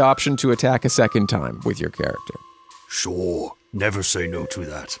have the option to attack a second time with your character. Sure. Never say no to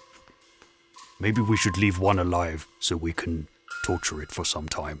that. Maybe we should leave one alive so we can torture it for some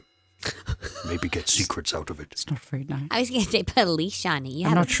time. Maybe get secrets out of it. It's not very nice. I was going to say put a leash on it. You I'm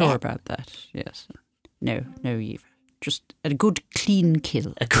have not a sure pet. about that. Yes. No, Eve. Just a good, clean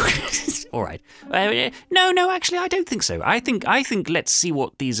kill. All right. No, actually, I don't think so. I think let's see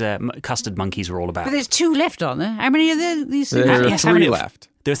what these custard monkeys are all about. But there's 2 left, aren't there? How many of these things? There are yes, how 3 many- left.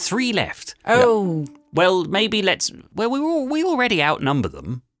 There are 3 left. Oh, Well, maybe let's. Well, we already outnumber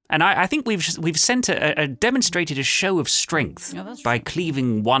them, and I think we've demonstrated a show of strength Yeah, that's by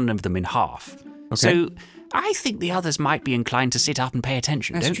cleaving one of them in half. Okay. So I think the others might be inclined to sit up and pay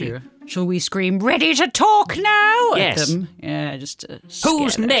attention. that's don't true. you? Shall we scream, ready to talk now? Yes. At them? Yeah, just Who's scare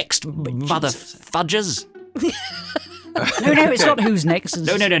them. next, mother fudgers? No, it's not who's next.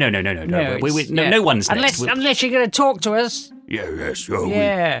 No. it's- yeah. No one's next. Unless you're going to talk to us. Yes.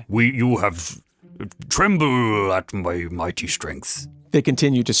 Yeah. You have tremble at my mighty strength. They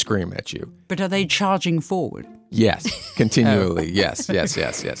continue to scream at you. But are they charging forward? Yes, continually. Yes. These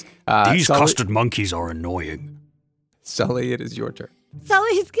Sully, custard monkeys are annoying. Sully, it is your turn.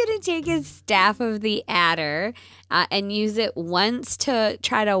 Sully's going to take his staff of the adder and use it once to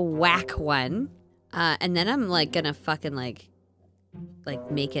try to whack one. And then I'm like going to fucking like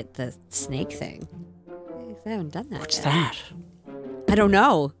make it the snake thing. I haven't done that What's yet. that? I don't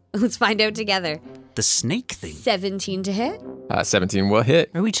know. Let's find out together. The snake thing. 17 to hit. 17 will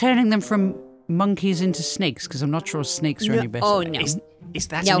hit. Are we turning them from monkeys into snakes? Because I'm not sure snakes are any better. Oh, no. Is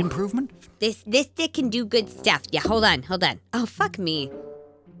that No. an improvement? This stick can do good stuff. Yeah, hold on. Oh, fuck me.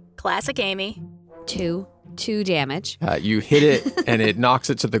 Classic Amy. 2 damage. You hit it, and it knocks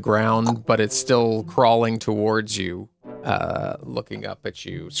it to the ground, but it's still crawling towards you, looking up at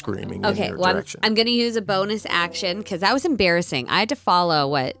you, screaming in Okay, your well, direction. I'm going to use a bonus action because that was embarrassing. I had to follow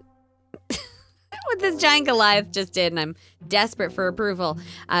what this giant Goliath just did, and I'm desperate for approval.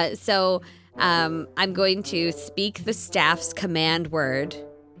 So I'm going to speak the staff's command word,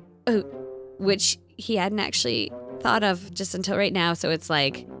 which he hadn't actually thought of just until right now. So it's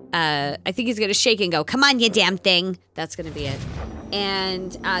like, I think he's going to shake and go, "Come on, you damn thing." That's going to be it.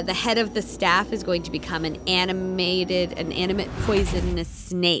 And the head of the staff is going to become an animate poisonous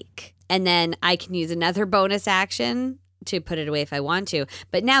snake. And then I can use another bonus action to put it away if I want to.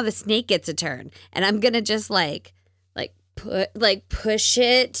 But now the snake gets a turn. And I'm going to just push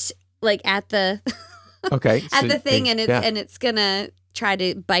it at the Okay. at so- the thing, and yeah. it's going to try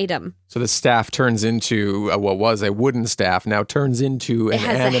to bite him. So the staff turns into what was a wooden staff, now turns into an It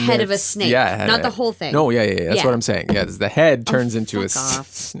has the head of a animate- snake, Yeah, not the whole thing. No, yeah. That's Yeah. what I'm saying. Yeah, the head turns into a fuck off.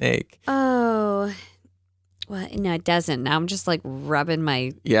 snake. Oh. Well, no, it doesn't. Now I'm just rubbing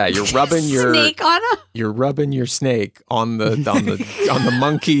my Yeah, you're rubbing your snake on him. you're rubbing your snake on the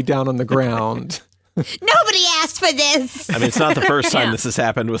monkey down on the ground. Nobody asked for this. I mean, it's not the first time this has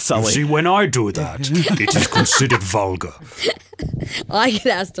happened with You Sully. see, when I do that, it is considered vulgar. I get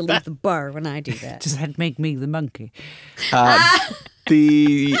asked to leave the bar when I do that. Does that make me the monkey?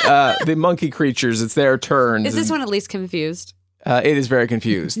 The monkey creatures, it's their turn. Is this one at least confused? It is very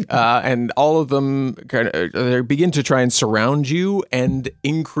confused, and all of them they begin to try and surround you and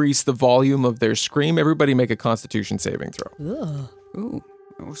increase the volume of their scream. Everybody make a Constitution saving throw. Ooh,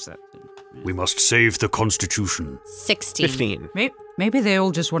 what's that? We must save the Constitution. 16. 15. Maybe they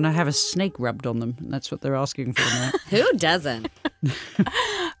all just want to have a snake rubbed on them, and that's what they're asking for now. Who doesn't?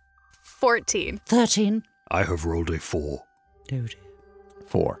 14. 13. I have rolled a 4. Dude,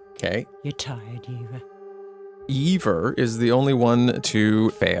 4. Okay. you're tired, Eva. Ever is the only one to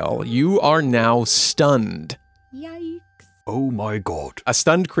fail. You are now stunned. Yikes. Oh my god. A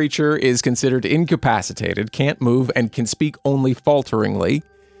stunned creature is considered incapacitated, can't move, and can speak only falteringly.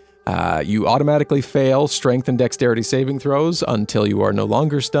 You automatically fail strength and dexterity saving throws until you are no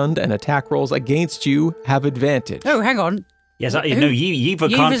longer stunned, and attack rolls against you have advantage. Oh, hang on. Yes, no, Yiva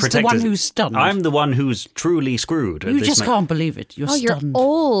can't Yeva's protect the one us. who's stunned. I'm the one who's truly screwed. You just can't believe it. You're Oh, you're stunned.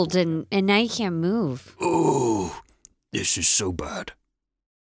 old and now you can't move. Oh, this is so bad.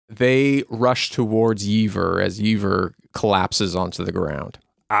 They rush towards Yever as Yever collapses onto the ground.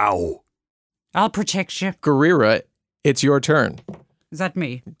 Ow. I'll protect you. Garira, it's your turn. Is that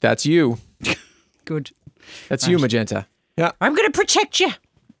me? That's you. Good. That's you, Right. Magenta. Yeah. I'm going to protect you,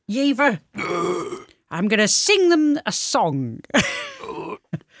 Yever. I'm going to sing them a song.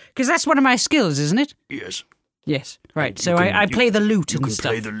 Because that's one of my skills, isn't it? Yes. Yes. Right. You So can- I play the lute You and can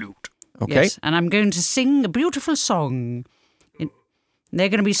stuff. play the lute. Okay. Yes, and I'm going to sing a beautiful song. They're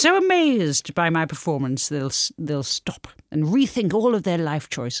going to be so amazed by my performance, they'll stop and rethink all of their life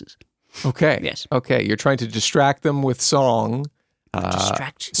choices. Okay. Yes. Okay. You're trying to distract them with song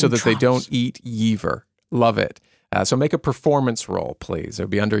Distract so in that they don't trance. eat Yever. Love it. So make a performance roll, please. It'll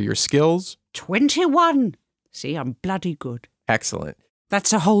be under your skills. 21. See, I'm bloody good. Excellent.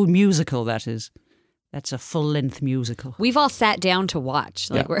 That's a whole musical, that is. That's a full-length musical. We've all sat down to watch.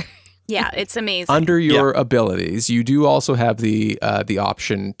 Like Yeah. we're Yeah, it's amazing. Under your abilities, you do also have the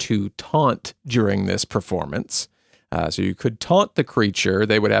option to taunt during this performance. So you could taunt the creature.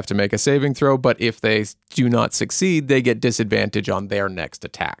 They would have to make a saving throw, but if they do not succeed, they get disadvantage on their next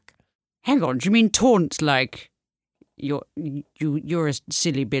attack. Hang on, do you mean taunt like you're a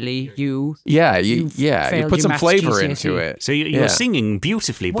silly Billy, you? Yeah, You've you failed put your some maths flavor GCSE. into it. So you're Yeah. singing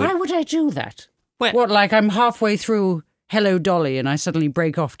beautifully, but Why would I do that? Well- What, like I'm halfway through Hello Dolly and I suddenly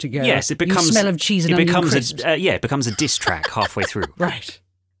break off to go, yes, it becomes you smell of cheese and it onion becomes crisps. it becomes a diss track halfway through. Right.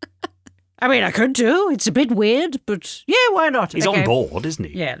 I mean, I could do. It's a bit weird, but yeah, why not? He's Okay. on board, isn't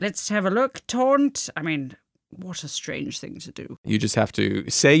he? Yeah, let's have a look. Taunt. I mean, what a strange thing to do. You just have to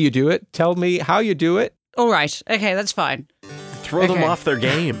say you do it. Tell me how you do it. All right. Okay, that's fine. Throw them Okay. off their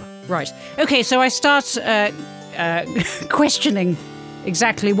game. Right. Okay, so I start questioning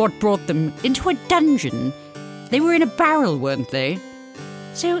exactly what brought them into a dungeon. They were in a barrel, weren't they?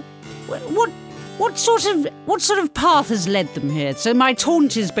 So, what sort of path has led them here? So my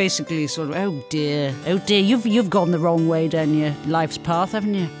taunt is basically sort of, oh dear, you've gone the wrong way down your life's path,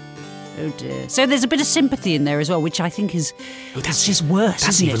 haven't you? Oh dear. So there's a bit of sympathy in there as well, which I think is that's just worse.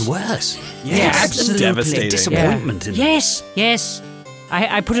 That's isn't even it? worse. Yeah, Yes. absolutely. Devastating. Disappointment in them. Yes.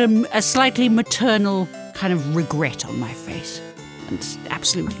 I put a slightly maternal kind of regret on my face, and it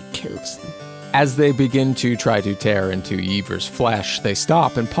absolutely kills them. As they begin to try to tear into Yever's flesh, they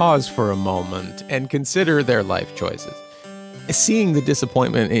stop and pause for a moment and consider their life choices. Seeing the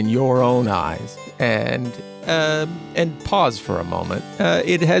disappointment in your own eyes and pause for a moment,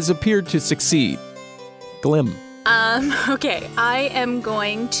 it has appeared to succeed. Glim. Okay, I am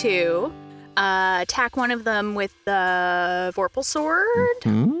going to attack one of them with the Vorpal sword.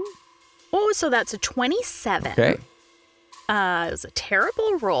 Oh, so that's a 27. Okay. It was a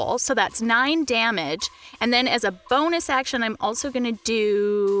terrible roll, so that's 9 damage. And then as a bonus action, I'm also going to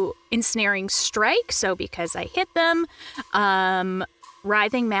do Ensnaring Strike. So because I hit them,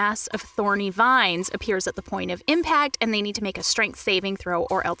 Writhing Mass of Thorny Vines appears at the point of impact, and they need to make a strength saving throw,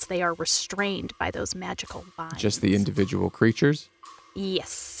 or else they are restrained by those magical vines. Just the individual creatures?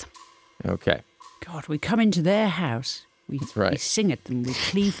 Yes. Okay. God, we come into their house, we right. sing at them, we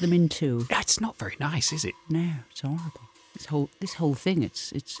cleave them in two. That's not very nice, is it? No, it's horrible. This whole thing,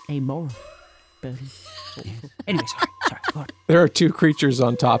 it's amoral. But it's awful. Anyway, sorry, go on. There are two creatures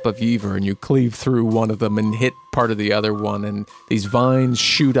on top of Yever, and you cleave through one of them and hit part of the other one, and these vines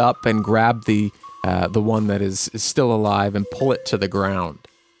shoot up and grab the one that is still alive and pull it to the ground.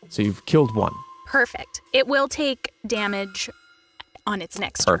 So you've killed one. Perfect. It will take damage on its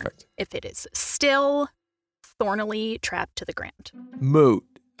next turn Perfect. if it is still thornily trapped to the ground. Moot.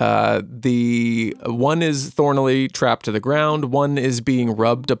 The one is thornily trapped to the ground. One is being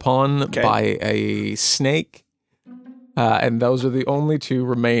rubbed upon Okay. by a snake. And those are the only two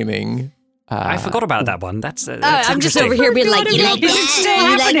remaining. I forgot about that one. That's I'm just interesting. over here being like, you like Is it still that?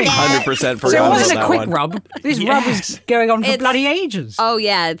 You like happening? that? 100% So it forgot about wasn't a that quick one. rub. This rub is going on for It's- bloody ages. Oh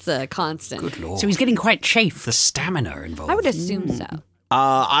yeah, it's a constant. Good lord. So he's getting quite chafed. The stamina involved. I would assume so.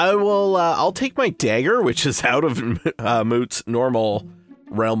 I will. I'll take my dagger, which is out of Moot's normal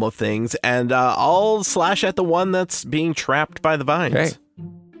realm of things, and I'll slash at the one that's being trapped by the vines. Okay.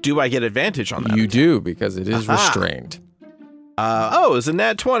 Do I get advantage on that? You do, because it is restrained. It was a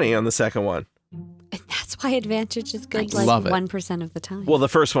nat 20 on the second one. And that's why advantage is good, I love it. 1% of the time. Well, the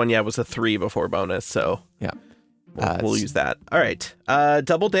first one, was a 3 before bonus, so Yeah. we'll use that. All right.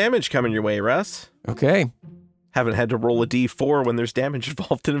 Double damage coming your way, Russ. Okay. Haven't had to roll a d4 when there's damage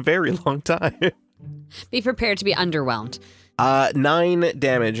involved in a very long time. Be prepared to be underwhelmed. 9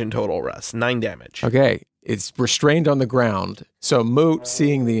 damage in total, Russ. 9 damage. Okay. It's restrained on the ground. So Moot,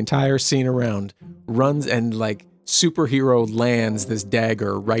 seeing the entire scene around, runs and like superhero lands this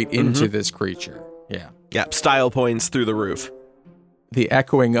dagger right into this creature. Yeah. Yeah, style points through the roof. The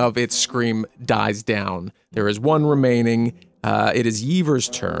echoing of its scream dies down. There is one remaining. It is Yeever's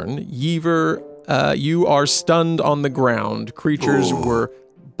turn. Yeever, you are stunned on the ground. Creatures were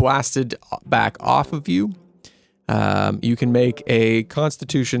blasted back off of you. You can make a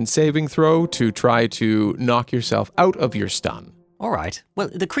Constitution saving throw to try to knock yourself out of your stun. All right. Well,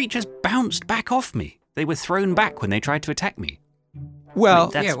 the creatures bounced back off me. They were thrown back when they tried to attack me. Well,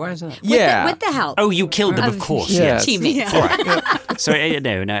 That's- Why is that? yeah. With the help. Oh, you killed them, of course. Yes. Teammates. All right. So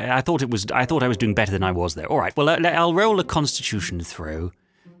no. I thought I was doing better than I was there. All right. Well, I'll roll a Constitution throw.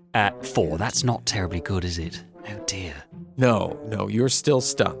 4. That's not terribly good, is it? Oh dear. No, you're still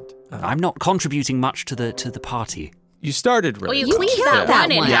stunned. I'm not contributing much to the party. You started Well, really you well. cleaved killed that that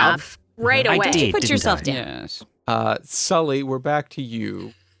one in one. half right I away. did. Put didn't yourself I? down. Yes. Sully, we're back to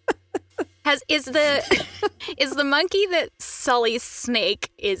you. Is the monkey that Sully's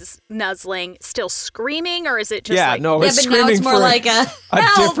snake is nuzzling still screaming, or is it just like no, it's but now screaming it's more for like a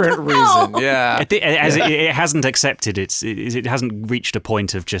different reason. Yeah. It hasn't accepted it hasn't reached a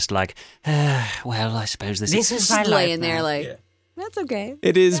point of just like, well, I suppose this This is is my just life laying there now. like, that's okay.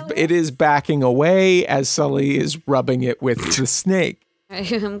 It is backing away as Sully is rubbing it with the snake.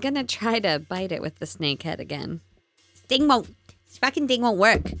 I'm going to try to bite it with the snake head again. This fucking thing won't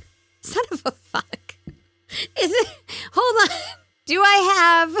work. Son of a fuck. Is it? Hold on. Do I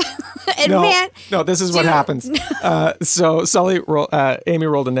have advantage? No, this is what happens. So Sully, Amy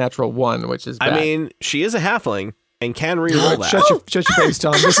rolled a natural 1, which is bad. I mean, she is a halfling and can reroll that. Shut your face,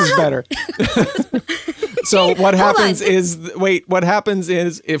 Tom. This is better. So what happens is, what happens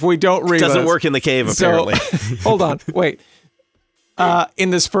is if we don't read Doesn't work in the cave, apparently. Hold on, wait.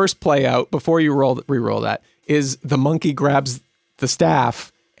 In this first play out, before you re-roll that, is the monkey grabs the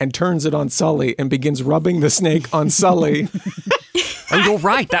staff and turns it on Sully and begins rubbing the snake on Sully. Oh, you're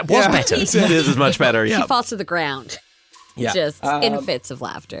right. That was better. This is much better, He yeah. falls to the ground. Yeah. Just in fits of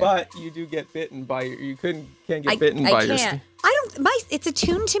laughter. But you do get bitten by you can't get I bitten by your can't. snake. It's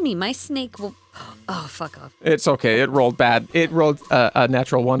attuned to me. My snake will. Oh, fuck off. It's okay. It rolled bad. It rolled a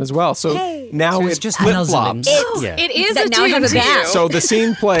natural 1 as well. So now So it's it's just flip-flops. nuzzling. Yeah. it is That now I have attuned a to bat. you? So the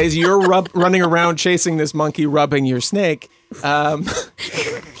scene plays. You're running around chasing this monkey, rubbing your snake.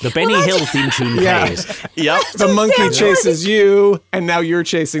 The Benny Hill theme tune Yeah. plays. Yep. The monkey chases you, and now you're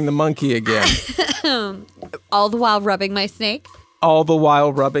chasing the monkey again. All the while rubbing my snake. All the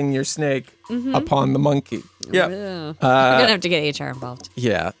while rubbing your snake Mm-hmm. upon the monkey. Yeah. We're going to have to get HR involved.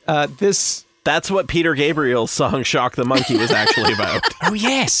 Yeah. This That's what Peter Gabriel's song Shock the Monkey was actually about. Oh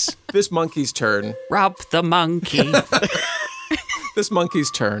yes. monkey's turn. Rub the monkey. This monkey's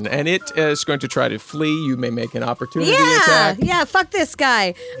turn, and it is going to try to flee. You may make an opportunity Yeah, attack. yeah, fuck this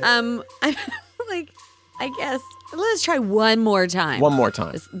guy. I'm like, I guess, let's try one more time. One more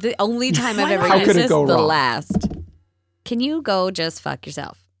time. It's the only time I've ever How used could it this, go the wrong? last. Can you go just fuck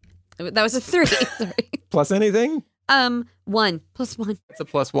yourself? That was a 3. Sorry. Plus anything? 1 + 1. It's a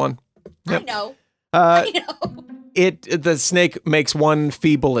 +1. I know. Uh, I know. The snake makes one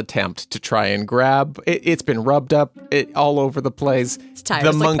feeble attempt to try and grab. It's been rubbed up all over the place. It's tired. The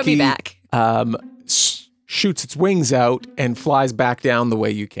It's like, put me monkey back. shoots its wings out and flies back down the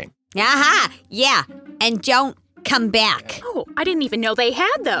way you came. Aha! Yeah, and don't come back. Oh, I didn't even know they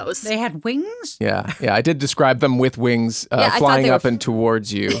had those. They had wings? Yeah, I did describe them with wings I thought flying they were up and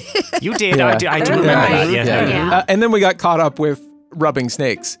towards you. You did. Yeah. I do remember that. Yeah. Yeah. Yeah. And then we got caught up with rubbing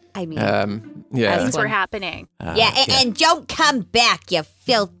snakes. I mean, Yeah. Things were happening. and don't come back, you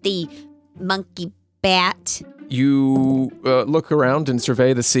filthy monkey bat. You look around and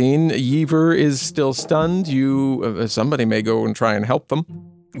survey the scene. Yeever is still stunned. Somebody may go and try and help them.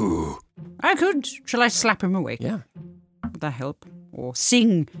 Ooh. I could. Shall I slap him awake? Yeah. Would that help? Or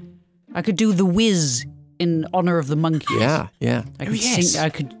sing? I could do the whiz in honor of the monkeys. Yeah. I could yes. sing. I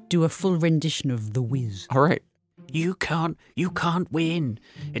could do a full rendition of the whiz. All right. You can't win.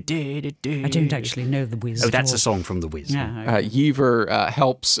 I don't actually know the Wiz. Oh, that's a song from The Wiz. Yeah, Yeaver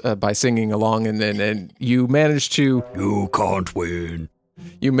helps by singing along, and then you manage to You can't win.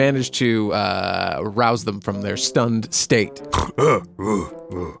 rouse them from their stunned state.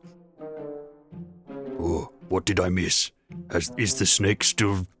 Oh, what did I miss? Is the snake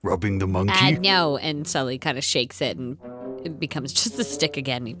still rubbing the monkey? No, and Sully kind of shakes it and it becomes just a stick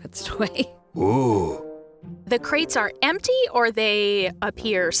again. He puts it away. Oh, The crates are empty or they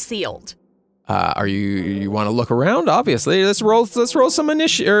appear sealed? Are you want to look around? Obviously, let's roll some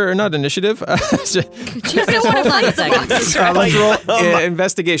initiative, or not initiative. Jesus, hold on a second. Let's roll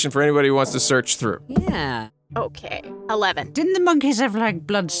investigation for anybody who wants to search through. Yeah. Okay, 11. Didn't the monkeys have like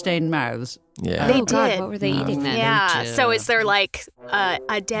blood-stained mouths? Yeah. They Oh, God, did. what were they eating then? Yeah, so is there like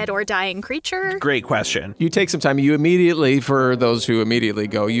a dead or dying creature? Great question. You take some time. You immediately, for those who immediately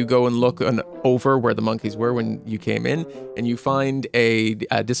go, you go and look over where the monkeys were when you came in, and you find a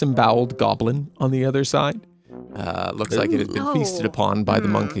disemboweled goblin on the other side. Looks like it had been feasted upon by the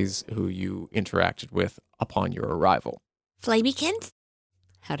monkeys who you interacted with upon your arrival. Flamykins?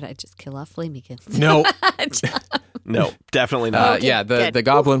 How did I just kill off Flamykins? No. No, definitely not. Yeah, good. the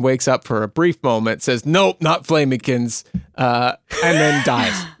goblin wakes up for a brief moment, says, nope, not Flamykins, and then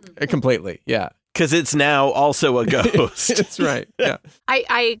dies completely. Yeah. Because it's now also a ghost. That's right. Yeah.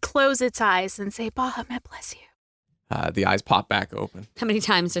 I close its eyes and say, Bahamut bless you. The eyes pop back open. How many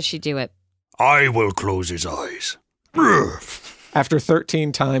times does she do it? I will close his eyes. After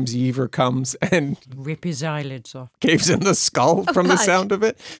 13 times, Yeaver comes and Rip his eyelids off. caves in the skull from the gosh. sound of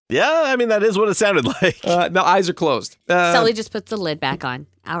it. Yeah, I mean, that is what it sounded like. The eyes are closed. Sully just puts the lid back on.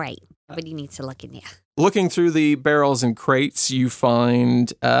 All right. Nobody needs to look in there. Looking through the barrels and crates, you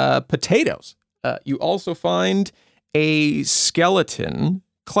find potatoes. You also find a skeleton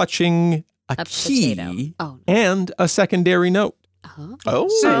clutching a key potato. Oh, no. and a secondary note. Uh-huh. Oh.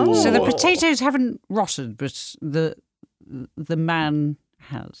 So the potatoes haven't rotted, but the man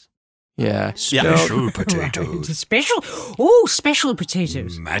has. Yeah. Special Right. potatoes. Special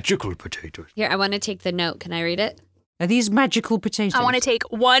potatoes. Magical potatoes. Here, I want to take the note. Can I read it? Are these magical potatoes? I want to take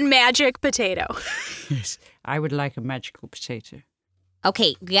one magic potato. Yes, I would like a magical potato.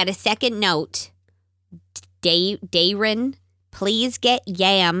 Okay, we got a second note. Darren, please get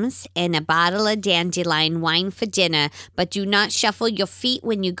yams and a bottle of dandelion wine for dinner, but do not shuffle your feet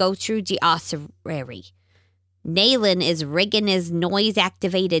when you go through the ossuary. Naylan is rigging his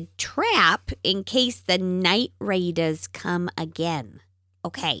noise-activated trap in case the night raiders come again.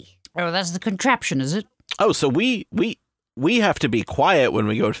 Okay. Oh, that's the contraption, is it? Oh, so we have to be quiet when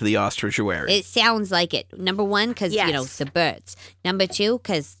we go to the ossuary. It sounds like it. Number one, because, Yes. the birds. Number two,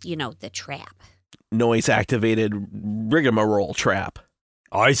 because, the trap. Noise-activated rigmarole trap.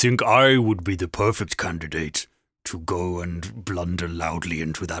 I think I would be the perfect candidate to go and blunder loudly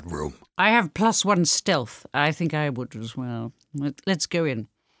into that room. I have +1 stealth. I think I would as well. Let's go in.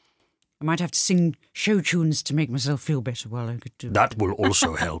 I might have to sing show tunes to make myself feel better while I could do it. That will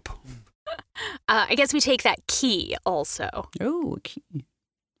also help. I guess we take that key also. Oh, okay.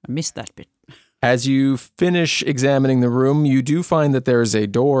 I missed that bit. As you finish examining the room, you do find that there is a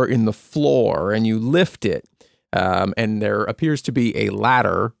door in the floor, and you lift it, and there appears to be a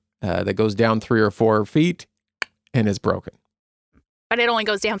ladder that goes down 3 or 4 feet and is broken. But it only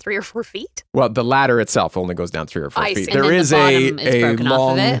goes down 3 or 4 feet. Well, the ladder itself only goes down 3 or 4 I feet. see. And There then is the bottom is a broken off of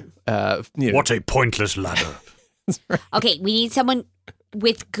long, it? What a pointless ladder. Okay, we need someone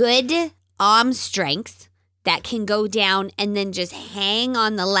with good arm strength that can go down and then just hang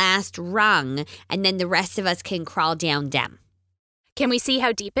on the last rung, and then the rest of us can crawl down them. Can we see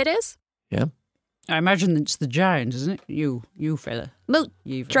how deep it is? Yeah. I imagine it's the giant, isn't it? You fella. Moot,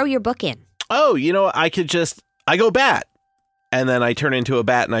 You throw your book in. Oh, I go bat. And then I turn into a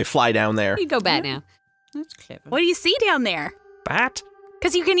bat and I fly down there. You go back now. That's clever. What do you see down there? Bat?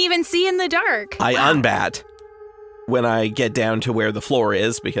 Because you can even see in the dark. I unbat when I get down to where the floor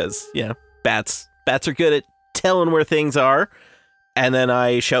is because, bats are good at telling where things are. And then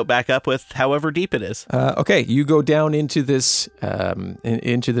I shout back up with however deep it is. Okay, you go down into this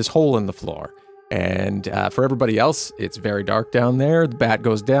into this hole in the floor. And for everybody else, it's very dark down there. The bat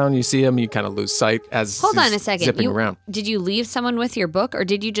goes down. You see him. You kind of lose sight as Hold on he's a second. zipping around. Did you leave someone with your book, or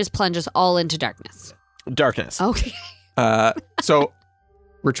did you just plunge us all into darkness? Darkness. Okay. So,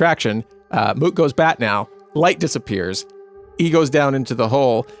 retraction. Moot goes bat now. Light disappears. He goes down into the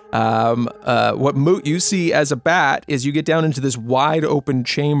hole. What Moot you see as a bat is you get down into this wide open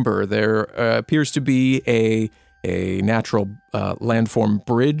chamber. There appears to be a natural landform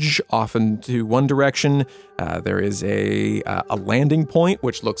bridge off into one direction. There is a landing point,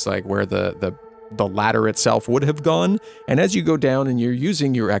 which looks like where the the ladder itself would have gone. And as you go down and you're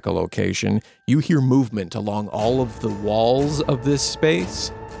using your echolocation, you hear movement along all of the walls of this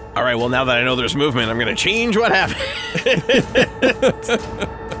space. All right, well, now that I know there's movement, I'm going to change what happened.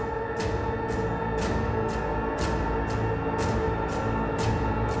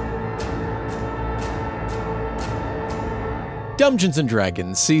 Dungeons &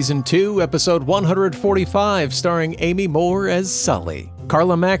 Dragons Season 2, Episode 145, starring Amy Moore as Sully,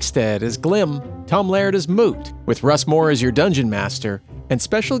 Carla Maxted as Glim, Tom Laird as Moot, with Russ Moore as your Dungeon Master, and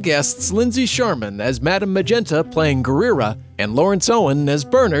special guests Lindsay Sharman as Madame Magenta playing Guerrera, and Lawrence Owen as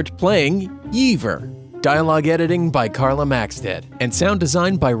Bernard playing Yeaver. Dialogue editing by Carla Maxted, and sound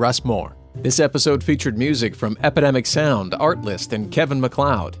design by Russ Moore. This episode featured music from Epidemic Sound, Artlist, and Kevin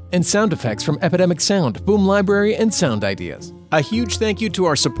MacLeod, and sound effects from Epidemic Sound, Boom Library, and Sound Ideas. A huge thank you to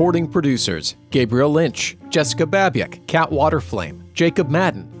our supporting producers, Gabriel Lynch, Jessica Babiak, Kat Waterflame, Jacob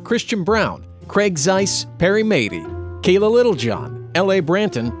Madden, Christian Brown, Craig Zeiss, Perry Mady, Kayla Littlejohn, L.A.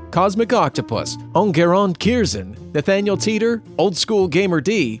 Branton, Cosmic Octopus, Ongeron Kierzan, Nathaniel Teeter, Old School Gamer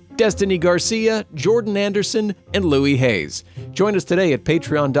D, Destiny Garcia, Jordan Anderson, and Louis Hayes. Join us today at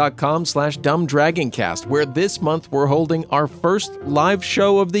patreon.com/dumbdragoncast, where this month we're holding our first live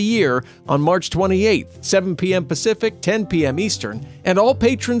show of the year on March 28th, 7 p.m. Pacific, 10 p.m. Eastern, and all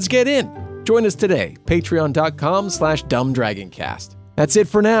patrons get in. Join us today, patreon.com/dumbdragoncast. That's it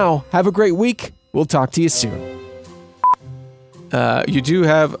for now. Have a great week. We'll talk to you soon. You do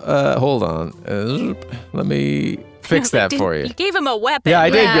have, hold on. Let me fix that for you. You gave him a weapon. Yeah, I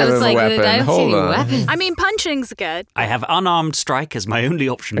did give him a I weapon. Hold on. weapons. I mean, punching's good. I have unarmed strike as my only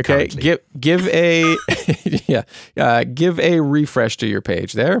option Okay, currently. give a give a refresh to your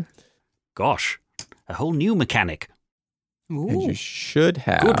page there. Gosh, a whole new mechanic. And you should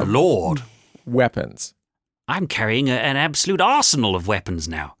have Good lord. weapons. I'm carrying an absolute arsenal of weapons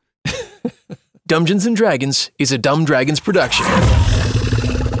now. Dungeons & Dragons is a Dumb Dragons production.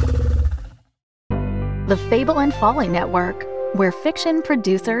 The Fable and Folly Network, where fiction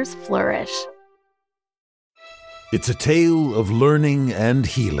producers flourish. It's a tale of learning and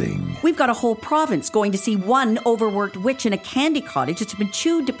healing. We've got a whole province going to see one overworked witch in a candy cottage that's been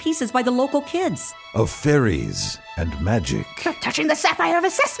chewed to pieces by the local kids. Of fairies and magic. Touching the sapphire of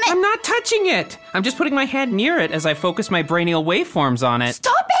assessment. I'm not touching it. I'm just putting my hand near it as I focus my brainial waveforms on it.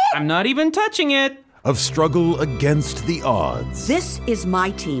 Stop it! I'm not even touching it. Of struggle against the odds. This is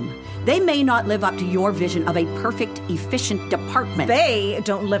my team. They may not live up to your vision of a perfect, efficient department. They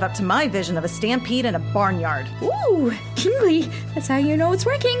don't live up to my vision of a stampede in a barnyard. Ooh, Kingly, that's how you know it's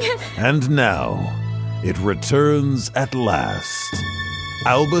working. And now, it returns at last.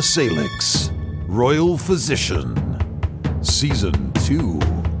 Alba Salix, Royal Physician, Season 2.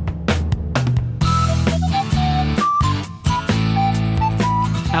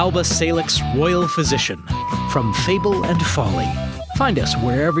 Alba Salix, Royal Physician, from Fable and Folly. Find us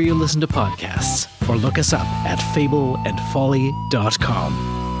wherever you listen to podcasts, or look us up at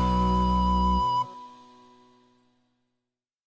fableandfolly.com.